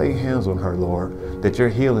when I lay hands on her, Lord, that your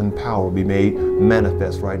healing power will be made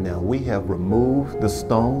manifest right now. We have removed the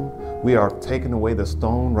stone. We are taking away the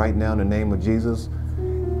stone right now in the name of Jesus.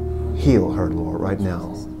 Heal her, Lord, right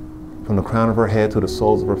now. from the crown of her head to the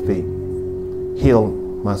soles of her feet. Heal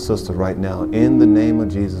my sister right now in the name of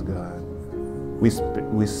Jesus, God. We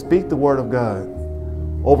speak the word of God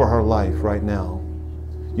over her life right now.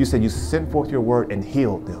 You said you sent forth your word and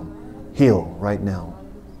healed them. Heal right now.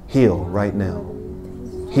 Heal right now.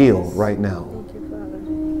 Heal right now.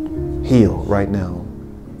 Heal right now.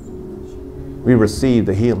 We receive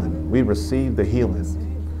the healing. We receive the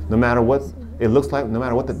healing. No matter what it looks like, no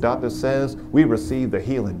matter what the doctor says, we receive the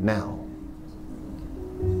healing now.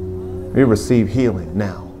 We receive healing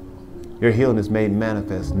now. Your healing is made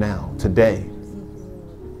manifest now, today.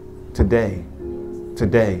 Today.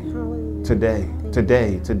 Today. Today.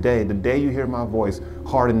 Today. Today. The day you hear my voice,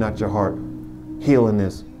 harden not your heart. Healing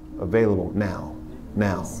is available now.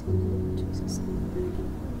 Now.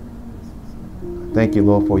 Thank you,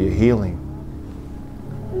 Lord, for your healing.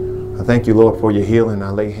 I thank you, Lord, for your healing. I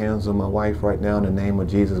lay hands on my wife right now in the name of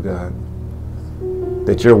Jesus, God.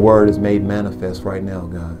 That your word is made manifest right now,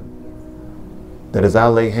 God. That as I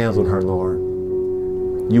lay hands on her, Lord,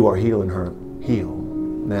 you are healing her. Heal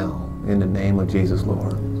now in the name of Jesus,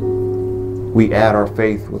 Lord. We add our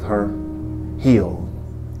faith with her. Heal.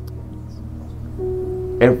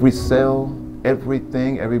 Every cell,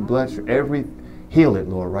 everything, every blood, heal it,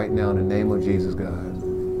 Lord, right now in the name of Jesus, God.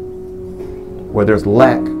 Where there's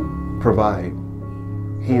lack, provide.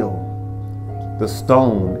 Heal. The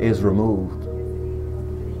stone is removed.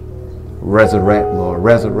 Resurrect, Lord.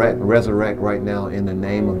 Resurrect, resurrect right now in the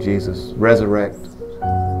name of Jesus. Resurrect.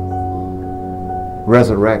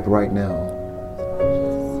 Resurrect right now.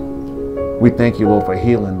 We thank you, Lord, for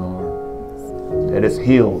healing, Lord. That it's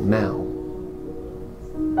healed now.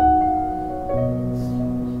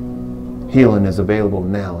 Healing is available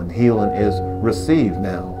now, and healing is received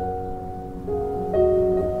now.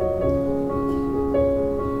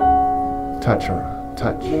 Touch her.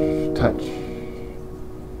 Touch. Touch.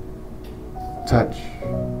 Touch.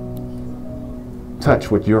 Touch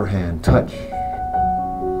with your hand. Touch.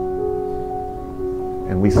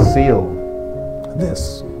 And we seal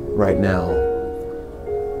this right now,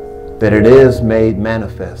 that it is made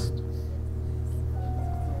manifest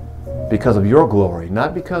because of your glory,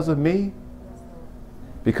 not because of me,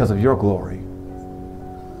 because of your glory.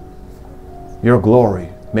 Your glory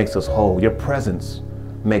makes us whole. Your presence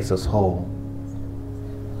makes us whole.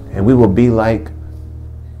 And we will be like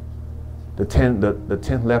the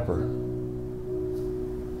 10th leper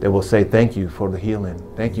that will say, thank you for the healing.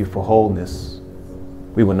 Thank you for wholeness.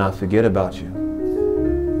 We will not forget about you.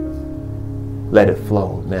 Let it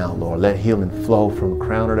flow now, Lord. Let healing flow from the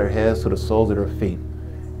crown of their heads to the soles of their feet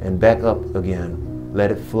and back up again.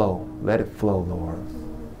 Let it flow. Let it flow, Lord.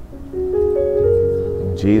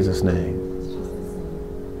 In Jesus' name.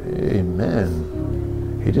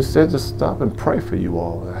 Amen. He just said to stop and pray for you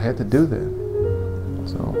all. I had to do that.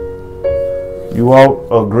 So, you all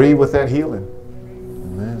agree with that healing?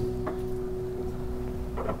 Amen.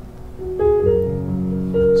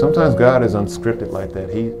 Sometimes God is unscripted like that.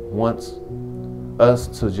 He wants us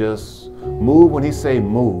to just move when he say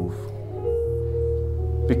move,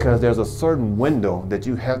 because there's a certain window that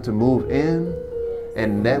you have to move in,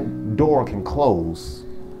 and that door can close.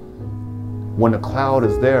 When the cloud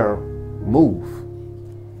is there, move.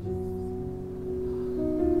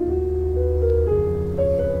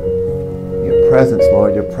 Your presence,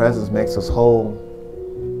 Lord, your presence makes us whole.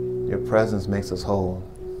 Your presence makes us whole.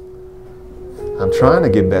 I'm trying to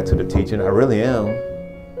get back to the teaching. I really am.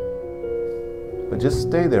 But just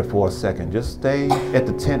stay there for a second. Just stay at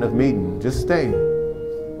the tent of meeting. Just stay.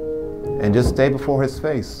 And just stay before his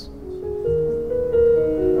face.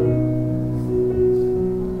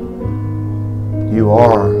 You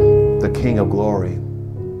are the King of glory.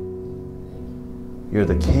 You're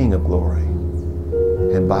the King of glory.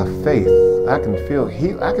 And by faith, I can feel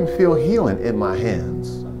healing in my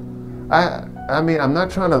hands. I mean, I'm not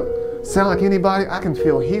trying to sound like anybody. I can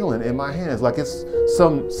feel healing in my hands, like it's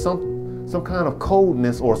some kind of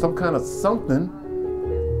coldness or some kind of something.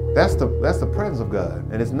 That's the presence of God.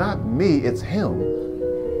 And it's not me, it's him.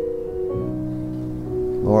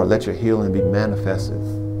 Lord, let your healing be manifested.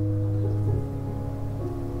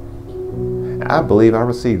 I believe I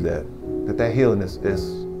received that healing is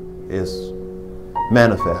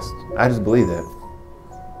manifest. I just believe that.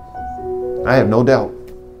 I have no doubt.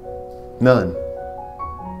 None.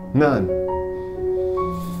 None.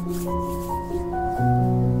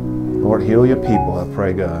 Lord, heal your people, I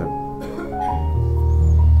pray, God.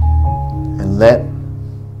 And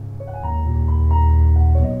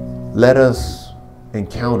let us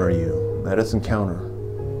encounter you. Let us encounter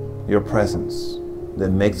your presence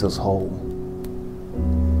that makes us whole.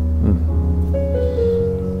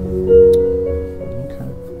 Okay.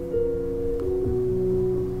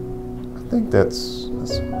 think that's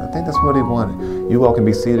what he wanted. You all can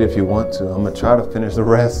be seated if you want to. I'm gonna try to finish the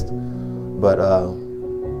rest, but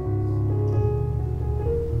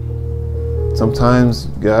sometimes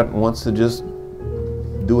God wants to just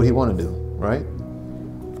do what he want to do, right?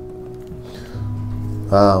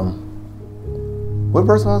 What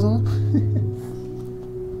verse was I on?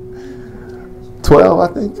 12, I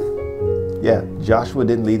think. Yeah, Joshua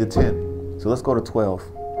didn't lead the 10. So let's go to 12.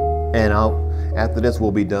 And after this,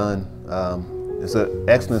 we'll be done. It's an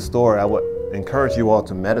excellent story. I would encourage you all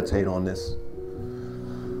to meditate on this.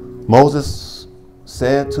 Moses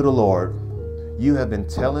said to the Lord, "You have been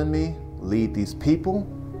telling me, lead these people,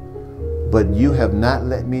 but you have not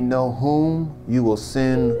let me know whom you will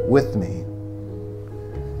send with me.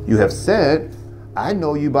 You have said, I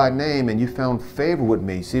know you by name, and you found favor with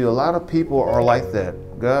me." See, a lot of people are like that.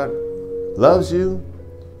 God loves you.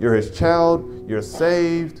 You're his child. You're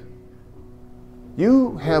saved.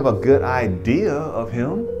 You have a good idea of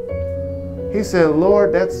him. He said,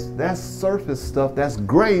 "Lord, that's surface stuff. That's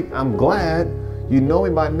great. I'm glad you know me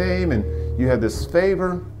by name and you have this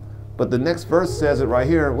favor." But the next verse says it right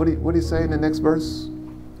here. What do you say in the next verse?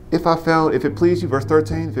 If it please you, verse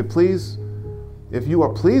 13, if you are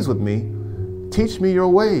pleased with me, teach me your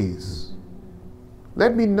ways.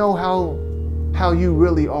 Let me know how you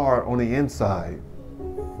really are on the inside.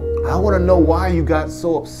 I want to know why you got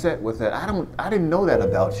so upset with that. I didn't know that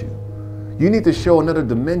about you. You need to show another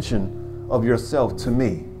dimension of yourself to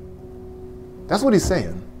me. That's what he's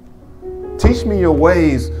saying. Teach me your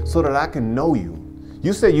ways so that I can know you.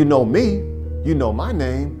 You say you know me, you know my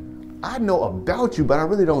name. I know about you, but I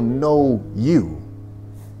really don't know you.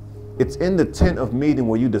 It's in the tent of meeting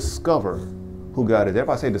where you discover who God is.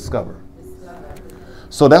 Everybody say discover.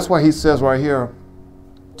 So that's why he says right here,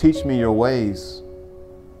 teach me your ways.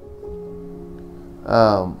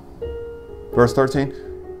 Verse 13,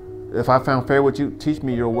 if I found favor with you, teach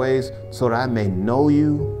me your ways so that I may know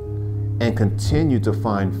you and continue to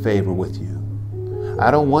find favor with you.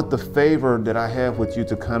 I don't want the favor that I have with you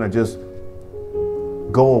to kind of just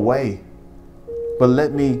go away, but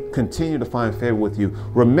let me continue to find favor with you.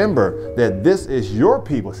 Remember that this is your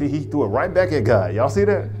people. See, he threw it right back at God. Y'all see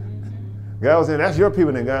that? God was saying, that's your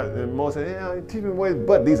people. And Moses said, yeah, teach me ways,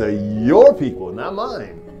 but these are your people, not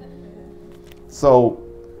mine. So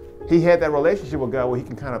he had that relationship with God where he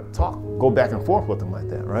can kind of go back and forth with him like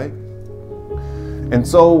that, right? And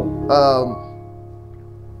so,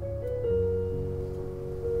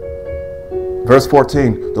 verse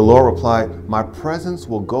 14, the Lord replied, "My presence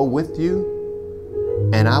will go with you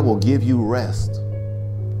and I will give you rest."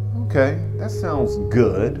 Okay, that sounds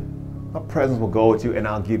good. My presence will go with you and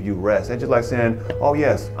I'll give you rest. That's just like saying, oh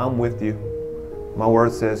yes, I'm with you. My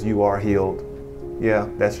word says you are healed. Yeah,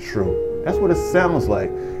 that's true. That's what it sounds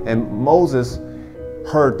like. And Moses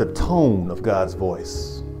heard the tone of God's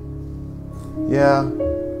voice. Yeah,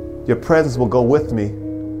 your presence will go with me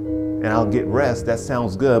and I'll get rest. That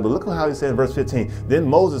sounds good. But look at how he said in verse 15. Then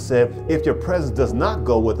Moses said, if your presence does not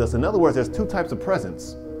go with us. In other words, there's two types of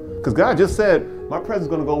presence. Because God just said, my presence is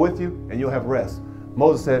going to go with you and you'll have rest.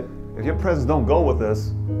 Moses said, if your presence don't go with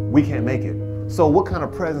us, we can't make it. So what kind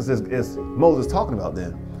of presence is Moses talking about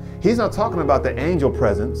then? He's not talking about the angel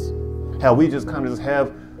presence, how we just kind of just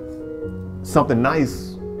have something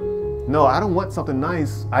nice. No, I don't want something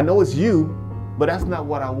nice. I know it's you, but that's not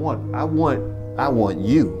what I want. I want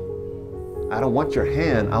you. I don't want your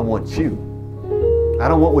hand, I want you. I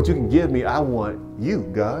don't want what you can give me, I want you,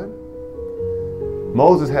 God.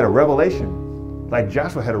 Moses had a revelation, like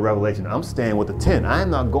Joshua had a revelation. I'm staying with the tent. I am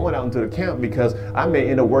not going out into the camp because I may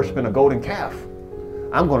end up worshiping a golden calf.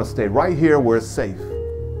 I'm going to stay right here where it's safe.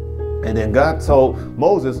 And then God told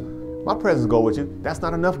Moses, my presence go with you. That's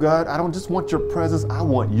not enough, God. I don't just want your presence, I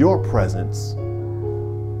want your presence.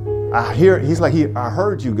 I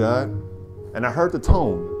heard you, God, and I heard the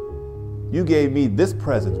tone. You gave me this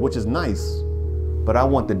presence, which is nice, but I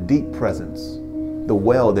want the deep presence, the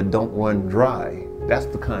well that don't run dry. That's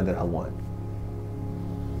the kind that I want.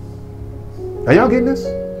 Are y'all getting this?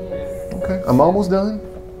 Okay, I'm almost done.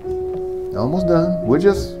 Almost done. We're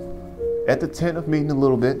just at the tent of meeting a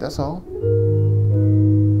little bit, that's all.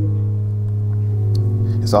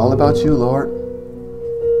 It's all about you, Lord.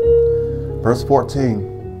 Verse 14.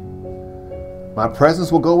 My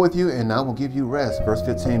presence will go with you and I will give you rest. Verse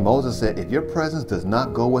 15, Moses said, if your presence does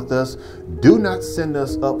not go with us, do not send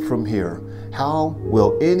us up from here. How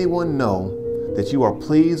will anyone know that you are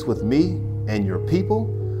pleased with me and your people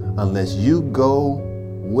unless you go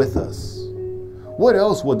with us? What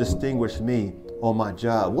else will distinguish me on my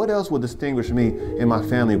job? What else will distinguish me in my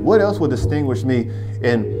family? What else will distinguish me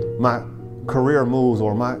in my career moves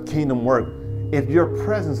or my kingdom work if your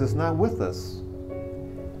presence is not with us.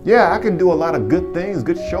 Yeah, I can do a lot of good things,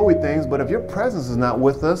 good showy things, but if your presence is not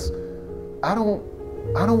with us, I don't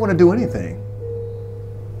want to do anything.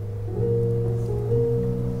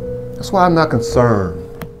 That's why I'm not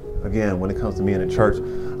concerned, again, when it comes to me in the church.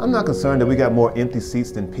 I'm not concerned that we got more empty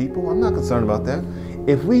seats than people. I'm not concerned about that.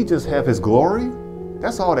 If we just have His glory,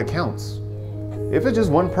 that's all that counts. If it's just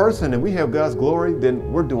one person and we have God's glory,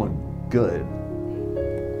 then we're doing good.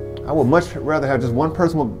 I would much rather have just one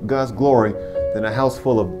person with God's glory than a house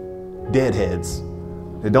full of deadheads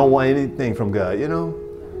that don't want anything from God, you know?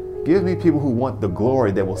 Give me people who want the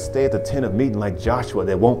glory, that will stay at the tent of meeting like Joshua,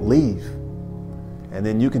 that won't leave. And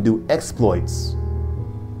then you can do exploits.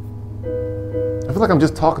 I feel like I'm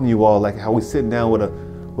just talking to you all like how we sit down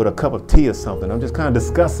with a cup of tea or something. I'm just kind of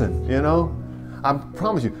discussing, you know? I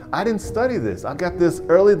promise you, I didn't study this. I got this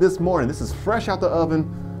early this morning. This is fresh out the oven,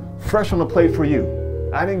 fresh on the plate for you.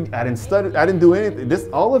 I didn't study, I didn't do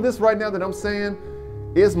anything. All of this right now that I'm saying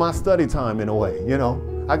is my study time in a way, you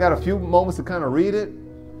know? I got a few moments to kind of read it,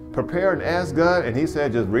 prepare and ask God, and He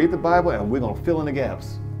said, just read the Bible and we're gonna fill in the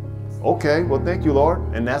gaps. Okay, well, thank you, Lord.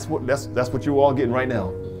 And that's what you're all getting right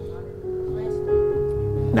now.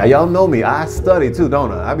 Now, y'all know me. I study too,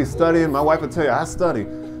 don't I? I be studying. My wife will tell you I study.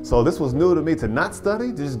 So this was new to me, to not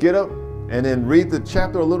study, to just get up and then read the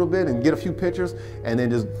chapter a little bit and get a few pictures and then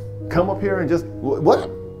just come up here and just, what?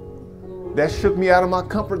 That shook me out of my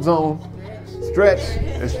comfort zone.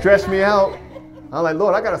 It stretched me out. I'm like,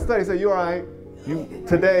 Lord, I got to study. He said, you're all right.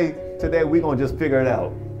 Today we're going to just figure it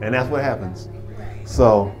out. And that's what happens.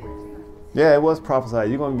 So, yeah, it was prophesied.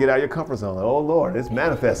 You're going to get out of your comfort zone. Oh, Lord, it's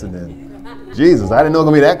manifesting then. Jesus, I didn't know it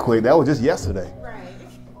was going to be that quick. That was just yesterday.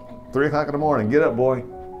 3 o'clock in the morning. Get up, boy.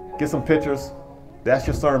 Get some pictures. That's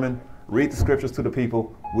your sermon. Read the scriptures to the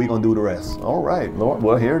people. We're going to do the rest. All right, Lord.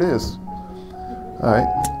 Well, here it is. All right.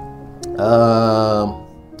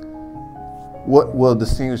 What will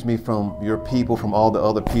distinguish me from your people, from all the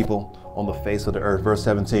other people on the face of the earth? Verse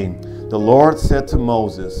 17. The Lord said to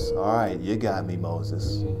Moses, all right, you got me,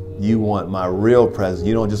 Moses. You want my real presence.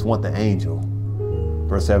 You don't just want the angel.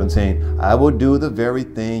 Verse 17. I will do the very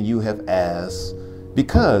thing you have asked,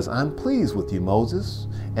 because I'm pleased with you, Moses,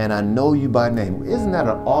 and I know you by name. Isn't that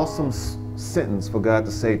an awesome sentence for God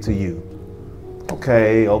to say to you?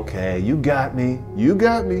 Okay, you got me. You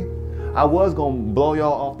got me. I was going to blow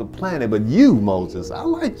y'all off the planet, but you, Moses, I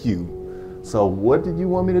like you. So what did you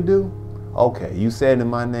want me to do? Okay, you said in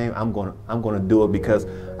my name, I'm going to do it because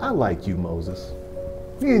I like you, Moses.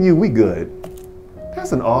 Me and you, we good.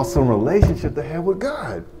 That's an awesome relationship to have with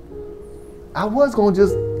God. I was going to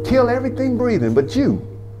just kill everything breathing, but you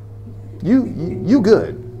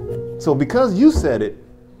good. So because you said it,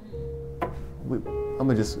 I'm going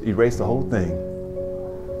to just erase the whole thing.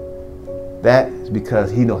 That is because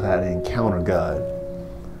he knows how to encounter God.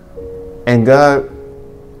 And God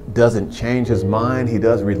doesn't change his mind. He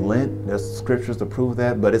does relent. There's scriptures to prove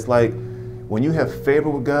that. But it's like when you have favor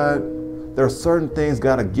with God, there are certain things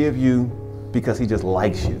God will give you because he just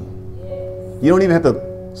likes you. You don't even have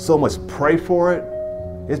to so much pray for it.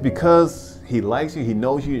 It's because he likes you. He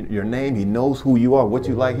knows you, your name. He knows who you are, what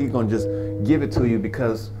you like. He's going to just give it to you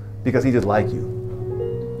because he just likes you.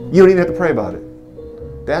 You don't even have to pray about it.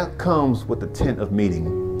 That comes with the tent of meeting.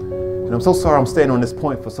 And I'm so sorry I'm staying on this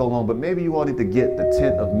point for so long, but maybe you all need to get the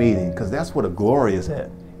tent of meeting because that's where the glory is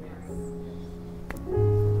at.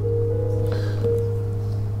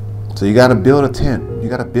 So you got to build a tent. You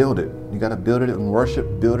got to build it. You got to build it in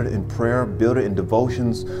worship, build it in prayer, build it in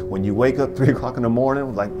devotions. When you wake up 3 o'clock in the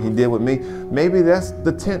morning, like he did with me, maybe that's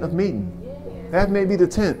the tent of meeting. That may be the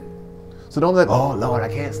tent. So don't be like, oh, Lord, I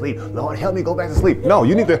can't sleep. Lord, help me go back to sleep. No,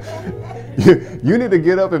 you need to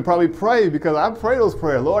get up and probably pray because I pray those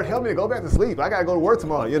prayers. Lord, help me to go back to sleep. I got to go to work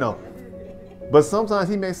tomorrow, you know. But sometimes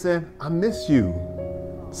he may say, I miss you.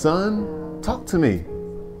 Son, talk to me.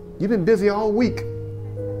 You've been busy all week.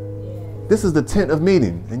 This is the tent of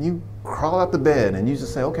meeting. And you crawl out the bed and you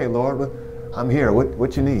just say, okay, Lord, I'm here.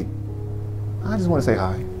 What you need? I just want to say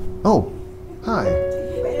hi. Oh, hi.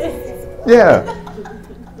 Yeah.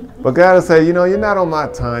 But God will say, you know, you're not on my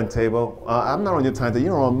timetable. I'm not on your timetable.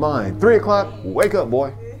 You're on mine. 3 o'clock, wake up,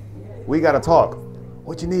 boy. We got to talk.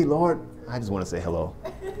 What you need, Lord? I just want to say hello.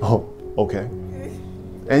 Oh, okay.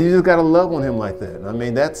 And you just got to love on him like that. I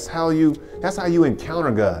mean, that's how you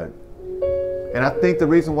encounter God. And I think the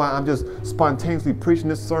reason why I'm just spontaneously preaching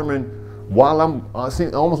this sermon while I'm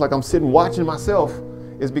almost like I'm sitting watching myself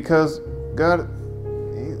is because God,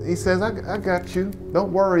 he says, I got you.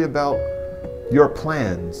 Don't worry about your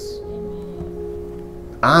plans.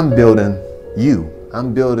 I'm building you.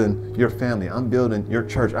 I'm building your family. I'm building your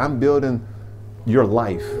church. I'm building your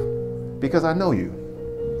life. because I know you.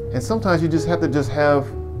 And sometimes you just have to just have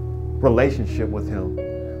relationship with him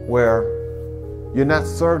where you're not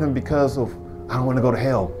serving him because of, I don't want to go to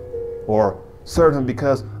hell, or serve him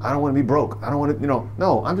because I don't want to be broke. I don't want to,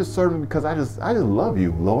 no, I'm just serving because I just love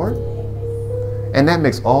you, Lord. And that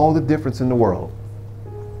makes all the difference in the world.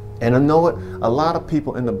 And I know what, a lot of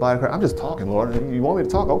people in the body of Christ, I'm just talking, Lord. You want me to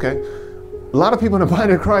talk? Okay. A lot of people in the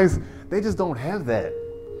body of Christ, they just don't have that.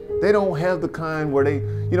 They don't have the kind where they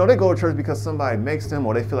go to church because somebody makes them,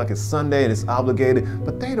 or they feel like it's Sunday and it's obligated,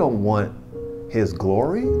 but they don't want his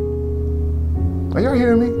glory. Are y'all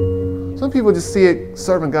hearing me? Some people just see it,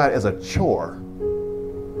 serving God, as a chore,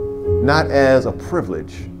 not as a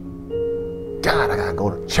privilege. God, I gotta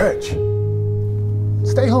go to church.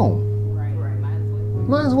 Stay home.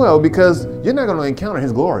 Might as well, because you're not going to encounter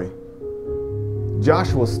his glory.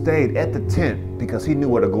 Joshua stayed at the tent because he knew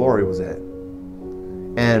where the glory was at.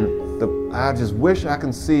 And I just wish I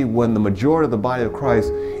can see when the majority of the body of Christ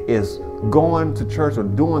is going to church or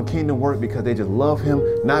doing kingdom work because they just love him,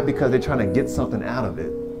 not because they're trying to get something out of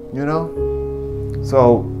it,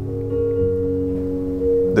 So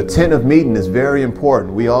the tent of meeting is very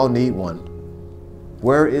important. We all need one.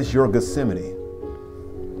 Where is your Gethsemane?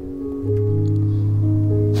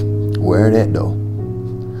 Where that though?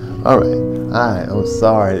 All right, I'm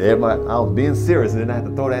sorry. I was being serious and then I had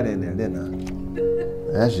to throw that in there, didn't I?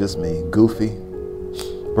 That's just me, goofy.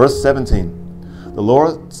 Verse 17, the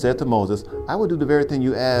Lord said to Moses, I will do the very thing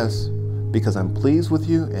you asked because I'm pleased with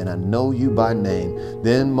you and I know you by name.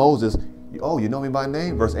 Then Moses, oh, you know me by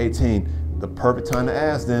name? Verse 18, the perfect time to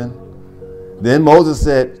ask then. Then Moses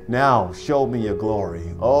said, now show me your glory.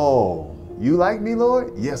 Oh, you like me,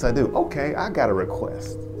 Lord? Yes, I do. Okay, I got a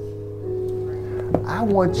request. I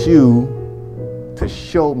want you to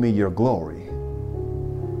show me your glory.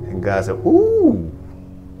 And God said, ooh,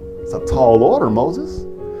 it's a tall order, Moses.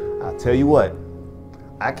 I'll tell you what,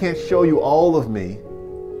 I can't show you all of me,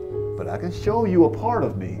 but I can show you a part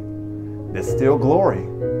of me that's still glory.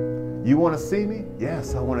 You want to see me?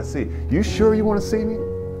 Yes, I want to see. You sure you want to see me?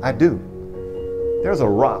 I do. There's a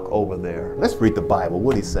rock over there. Let's read the Bible.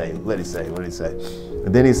 What did he say? What did he say?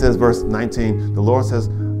 And then he says, verse 19, the Lord says,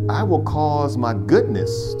 I will cause my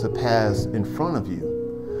goodness to pass in front of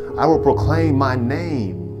you. I will proclaim my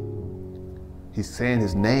name. He's saying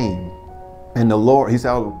his name. And the Lord, he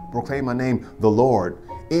said, I will proclaim my name, the Lord,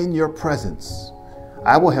 in your presence.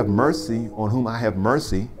 I will have mercy on whom I have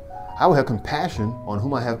mercy. I will have compassion on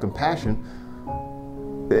whom I have compassion.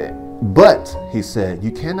 But, he said,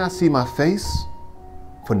 you cannot see my face,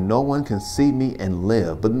 for no one can see me and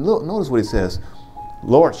live. But notice what he says.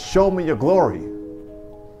 Lord, show me your glory.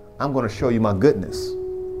 I'm going to show you my goodness.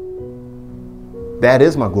 That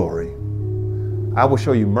is my glory. I will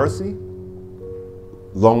show you mercy,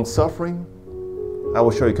 long suffering. I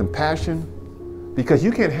will show you compassion, because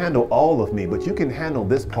you can't handle all of me, but you can handle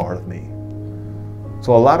this part of me.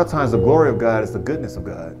 So a lot of times the glory of God is the goodness of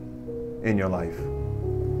God in your life.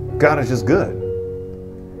 God is just good.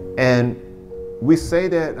 And we say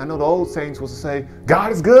that, I know the old saints was to say,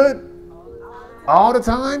 God is good all the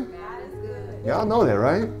time. Y'all know that,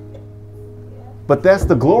 right? But that's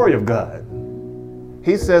the glory of God.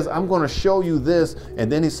 He says, I'm going to show you this.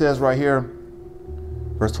 And then he says right here,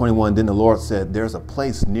 verse 21, then the Lord said, there's a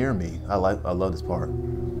place near me. I love this part.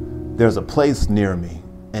 There's a place near me.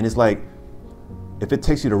 And it's like, if it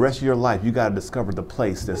takes you the rest of your life, you got to discover the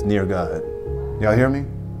place that's near God. Y'all hear me?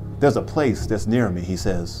 There's a place that's near me, he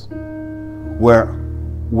says,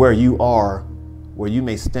 where you are, where you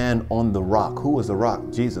may stand on the rock. Who is the rock?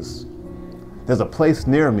 Jesus. There's a place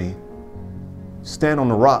near me. Stand on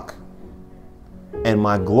the rock, and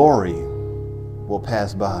my glory will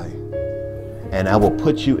pass by. And I will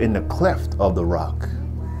put you in the cleft of the rock,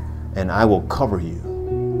 and I will cover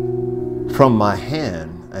you from my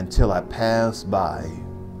hand until I pass by.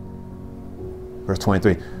 Verse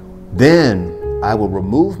 23, then I will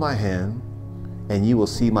remove my hand, and you will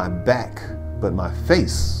see my back, but my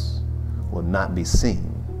face will not be seen.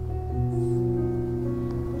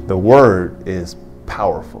 The word is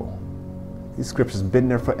powerful. These scriptures been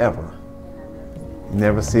there forever.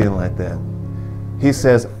 Never seen it like that. He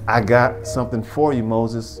says, I got something for you,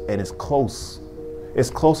 Moses, and it's close. It's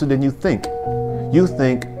closer than you think. You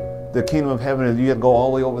think the kingdom of heaven is you have to go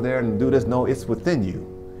all the way over there and do this. No, it's within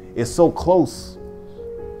you. It's so close.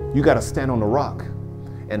 You got to stand on the rock.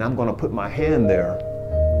 And I'm going to put my hand there,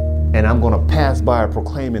 and I'm going to pass by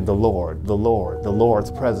proclaiming the Lord, the Lord, the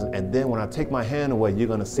Lord's presence. And then when I take my hand away, you're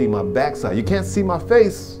going to see my backside. You can't see my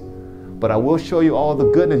face, but I will show you all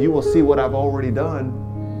the goodness. You will see what I've already done,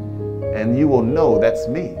 and you will know that's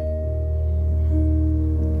me.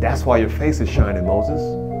 That's why your face is shining, Moses,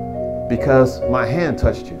 because my hand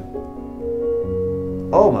touched you.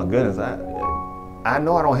 Oh my goodness, I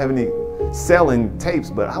know I don't have any selling tapes,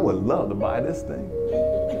 but I would love to buy this thing.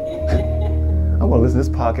 I'm gonna listen to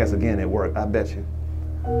this podcast again at work, I bet you.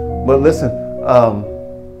 But listen,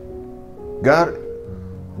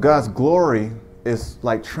 God's glory is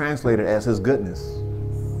like translated as his goodness.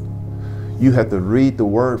 You have to read the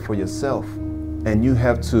word for yourself, and you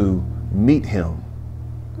have to meet him.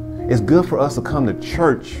 It's good for us to come to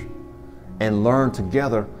church and learn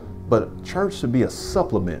together, but church should be a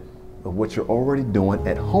supplement of what you're already doing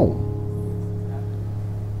at home.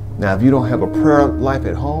 Now, if you don't have a prayer life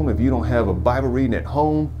at home, if you don't have a Bible reading at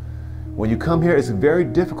home, when you come here, it's very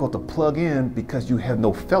difficult to plug in because you have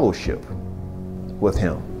no fellowship with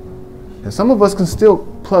him. And some of us can still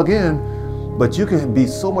plug in, but you can be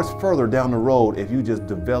so much further down the road if you just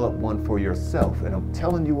develop one for yourself. And I'm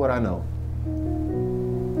telling you what I know.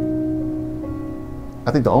 I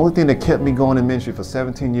think the only thing that kept me going in ministry for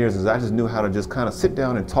 17 years is I just knew how to just kind of sit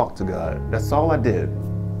down and talk to God. That's all I did.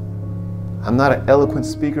 I'm not an eloquent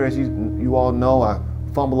speaker, as you all know. I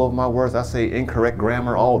fumble over my words. I say incorrect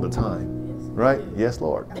grammar all the time. Right? Yes,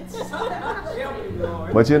 Lord.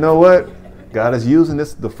 But you know what? God is using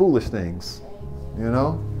the foolish things, you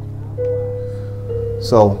know?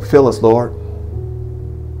 So fill us, Lord.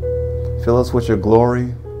 Fill us with your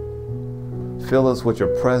glory. Fill us with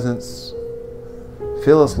your presence.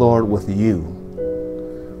 Fill us, Lord, with you.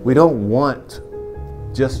 We don't want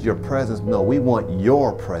just your presence. No, we want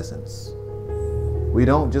your presence. We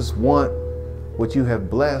don't just want what you have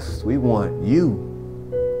blessed. We want you.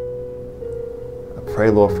 I pray,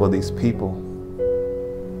 Lord, for these people.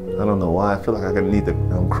 I don't know why. I feel like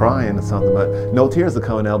I'm crying or something, but no tears are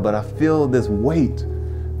coming out, but I feel this weight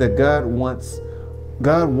that God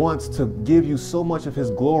wants to give you so much of his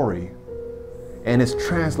glory, and it's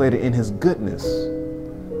translated in his goodness.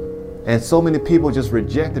 And so many people just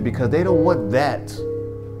reject it because they don't want that.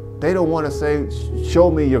 They don't want to say, show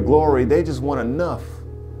me your glory. They just want enough.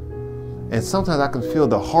 And sometimes I can feel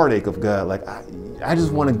the heartache of God. Like, I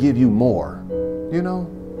just want to give you more, you know?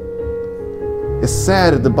 It's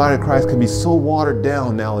sad that the body of Christ can be so watered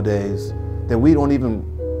down nowadays that we don't even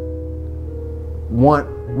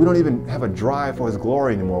have a drive for his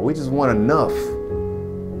glory anymore. We just want enough.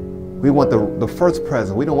 We want the first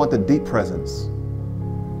presence. We don't want the deep presence.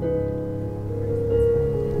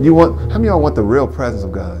 How many of y'all want the real presence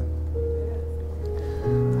of God?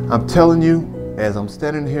 I'm telling you, as I'm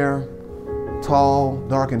standing here, tall,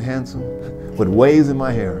 dark, and handsome, with waves in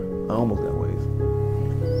my hair. I almost got waves.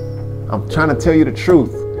 I'm trying to tell you the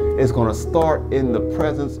truth. It's going to start in the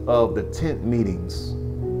presence of the tent meetings.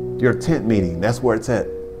 Your tent meeting, that's where it's at.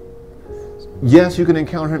 Yes, you can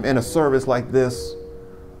encounter him in a service like this,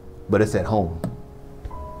 but it's at home.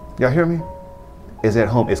 Y'all hear me? It's at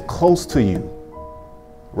home. It's close to you.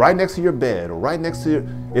 Right next to your bed, or right next to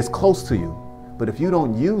it's close to you. But if you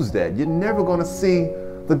don't use that, you're never going to see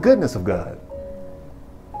the goodness of God.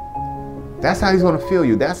 That's how he's going to feel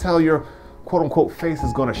you. That's how your quote unquote face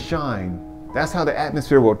is going to shine. That's how the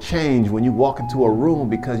atmosphere will change when you walk into a room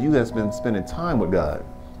because you have been spending time with God.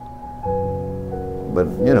 But,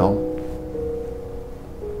 you know,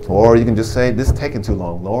 or you can just say, this is taking too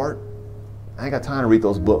long, Lord. I ain't got time to read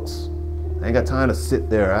those books. I ain't got time to sit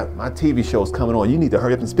there. My TV show is coming on. You need to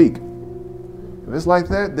hurry up and speak. If it's like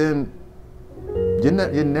that, then you're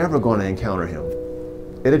never going to encounter him.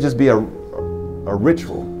 It'll just be a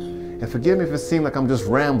ritual. And forgive me if it seems like I'm just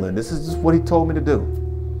rambling. This is just what he told me to do.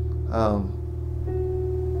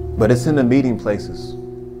 But it's in the meeting places.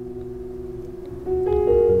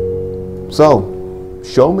 So,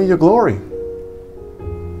 show me your glory.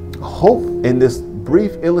 Hope in this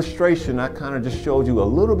brief illustration, I kind of just showed you a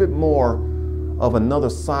little bit more of another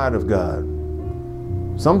side of God.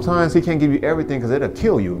 Sometimes he can't give you everything because it'll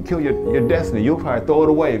kill you and kill your destiny. You'll probably throw it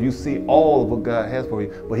away if you see all of what God has for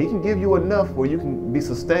you. But he can give you enough where you can be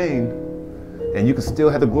sustained and you can still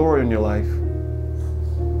have the glory in your life.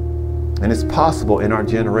 And it's possible in our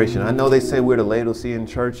generation. I know they say we're the Laodicean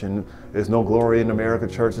church and there's no glory in American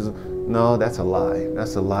churches. No, that's a lie.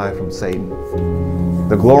 That's a lie from Satan.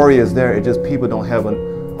 The glory is there. It's just people don't have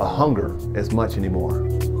a hunger as much anymore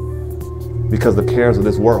because of the cares of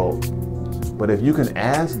this world. But if you can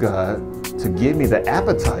ask God to give me the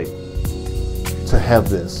appetite to have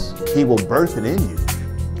this, he will birth it in you.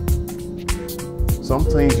 Some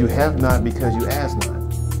things you have not because you ask not,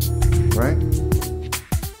 right?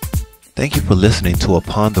 Thank you for listening to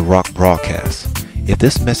Upon the Rock broadcast. If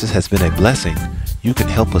this message has been a blessing, you can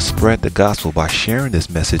help us spread the gospel by sharing this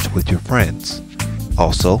message with your friends.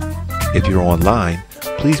 Also, if you're online,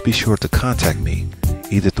 please be sure to contact me.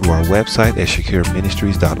 either through our website at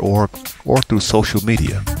shakirministries.org or through social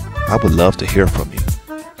media. I would love to hear from you.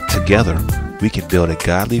 Together, we can build a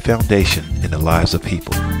godly foundation in the lives of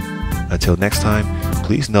people. Until next time,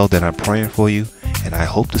 please know that I'm praying for you, and I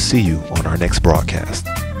hope to see you on our next broadcast.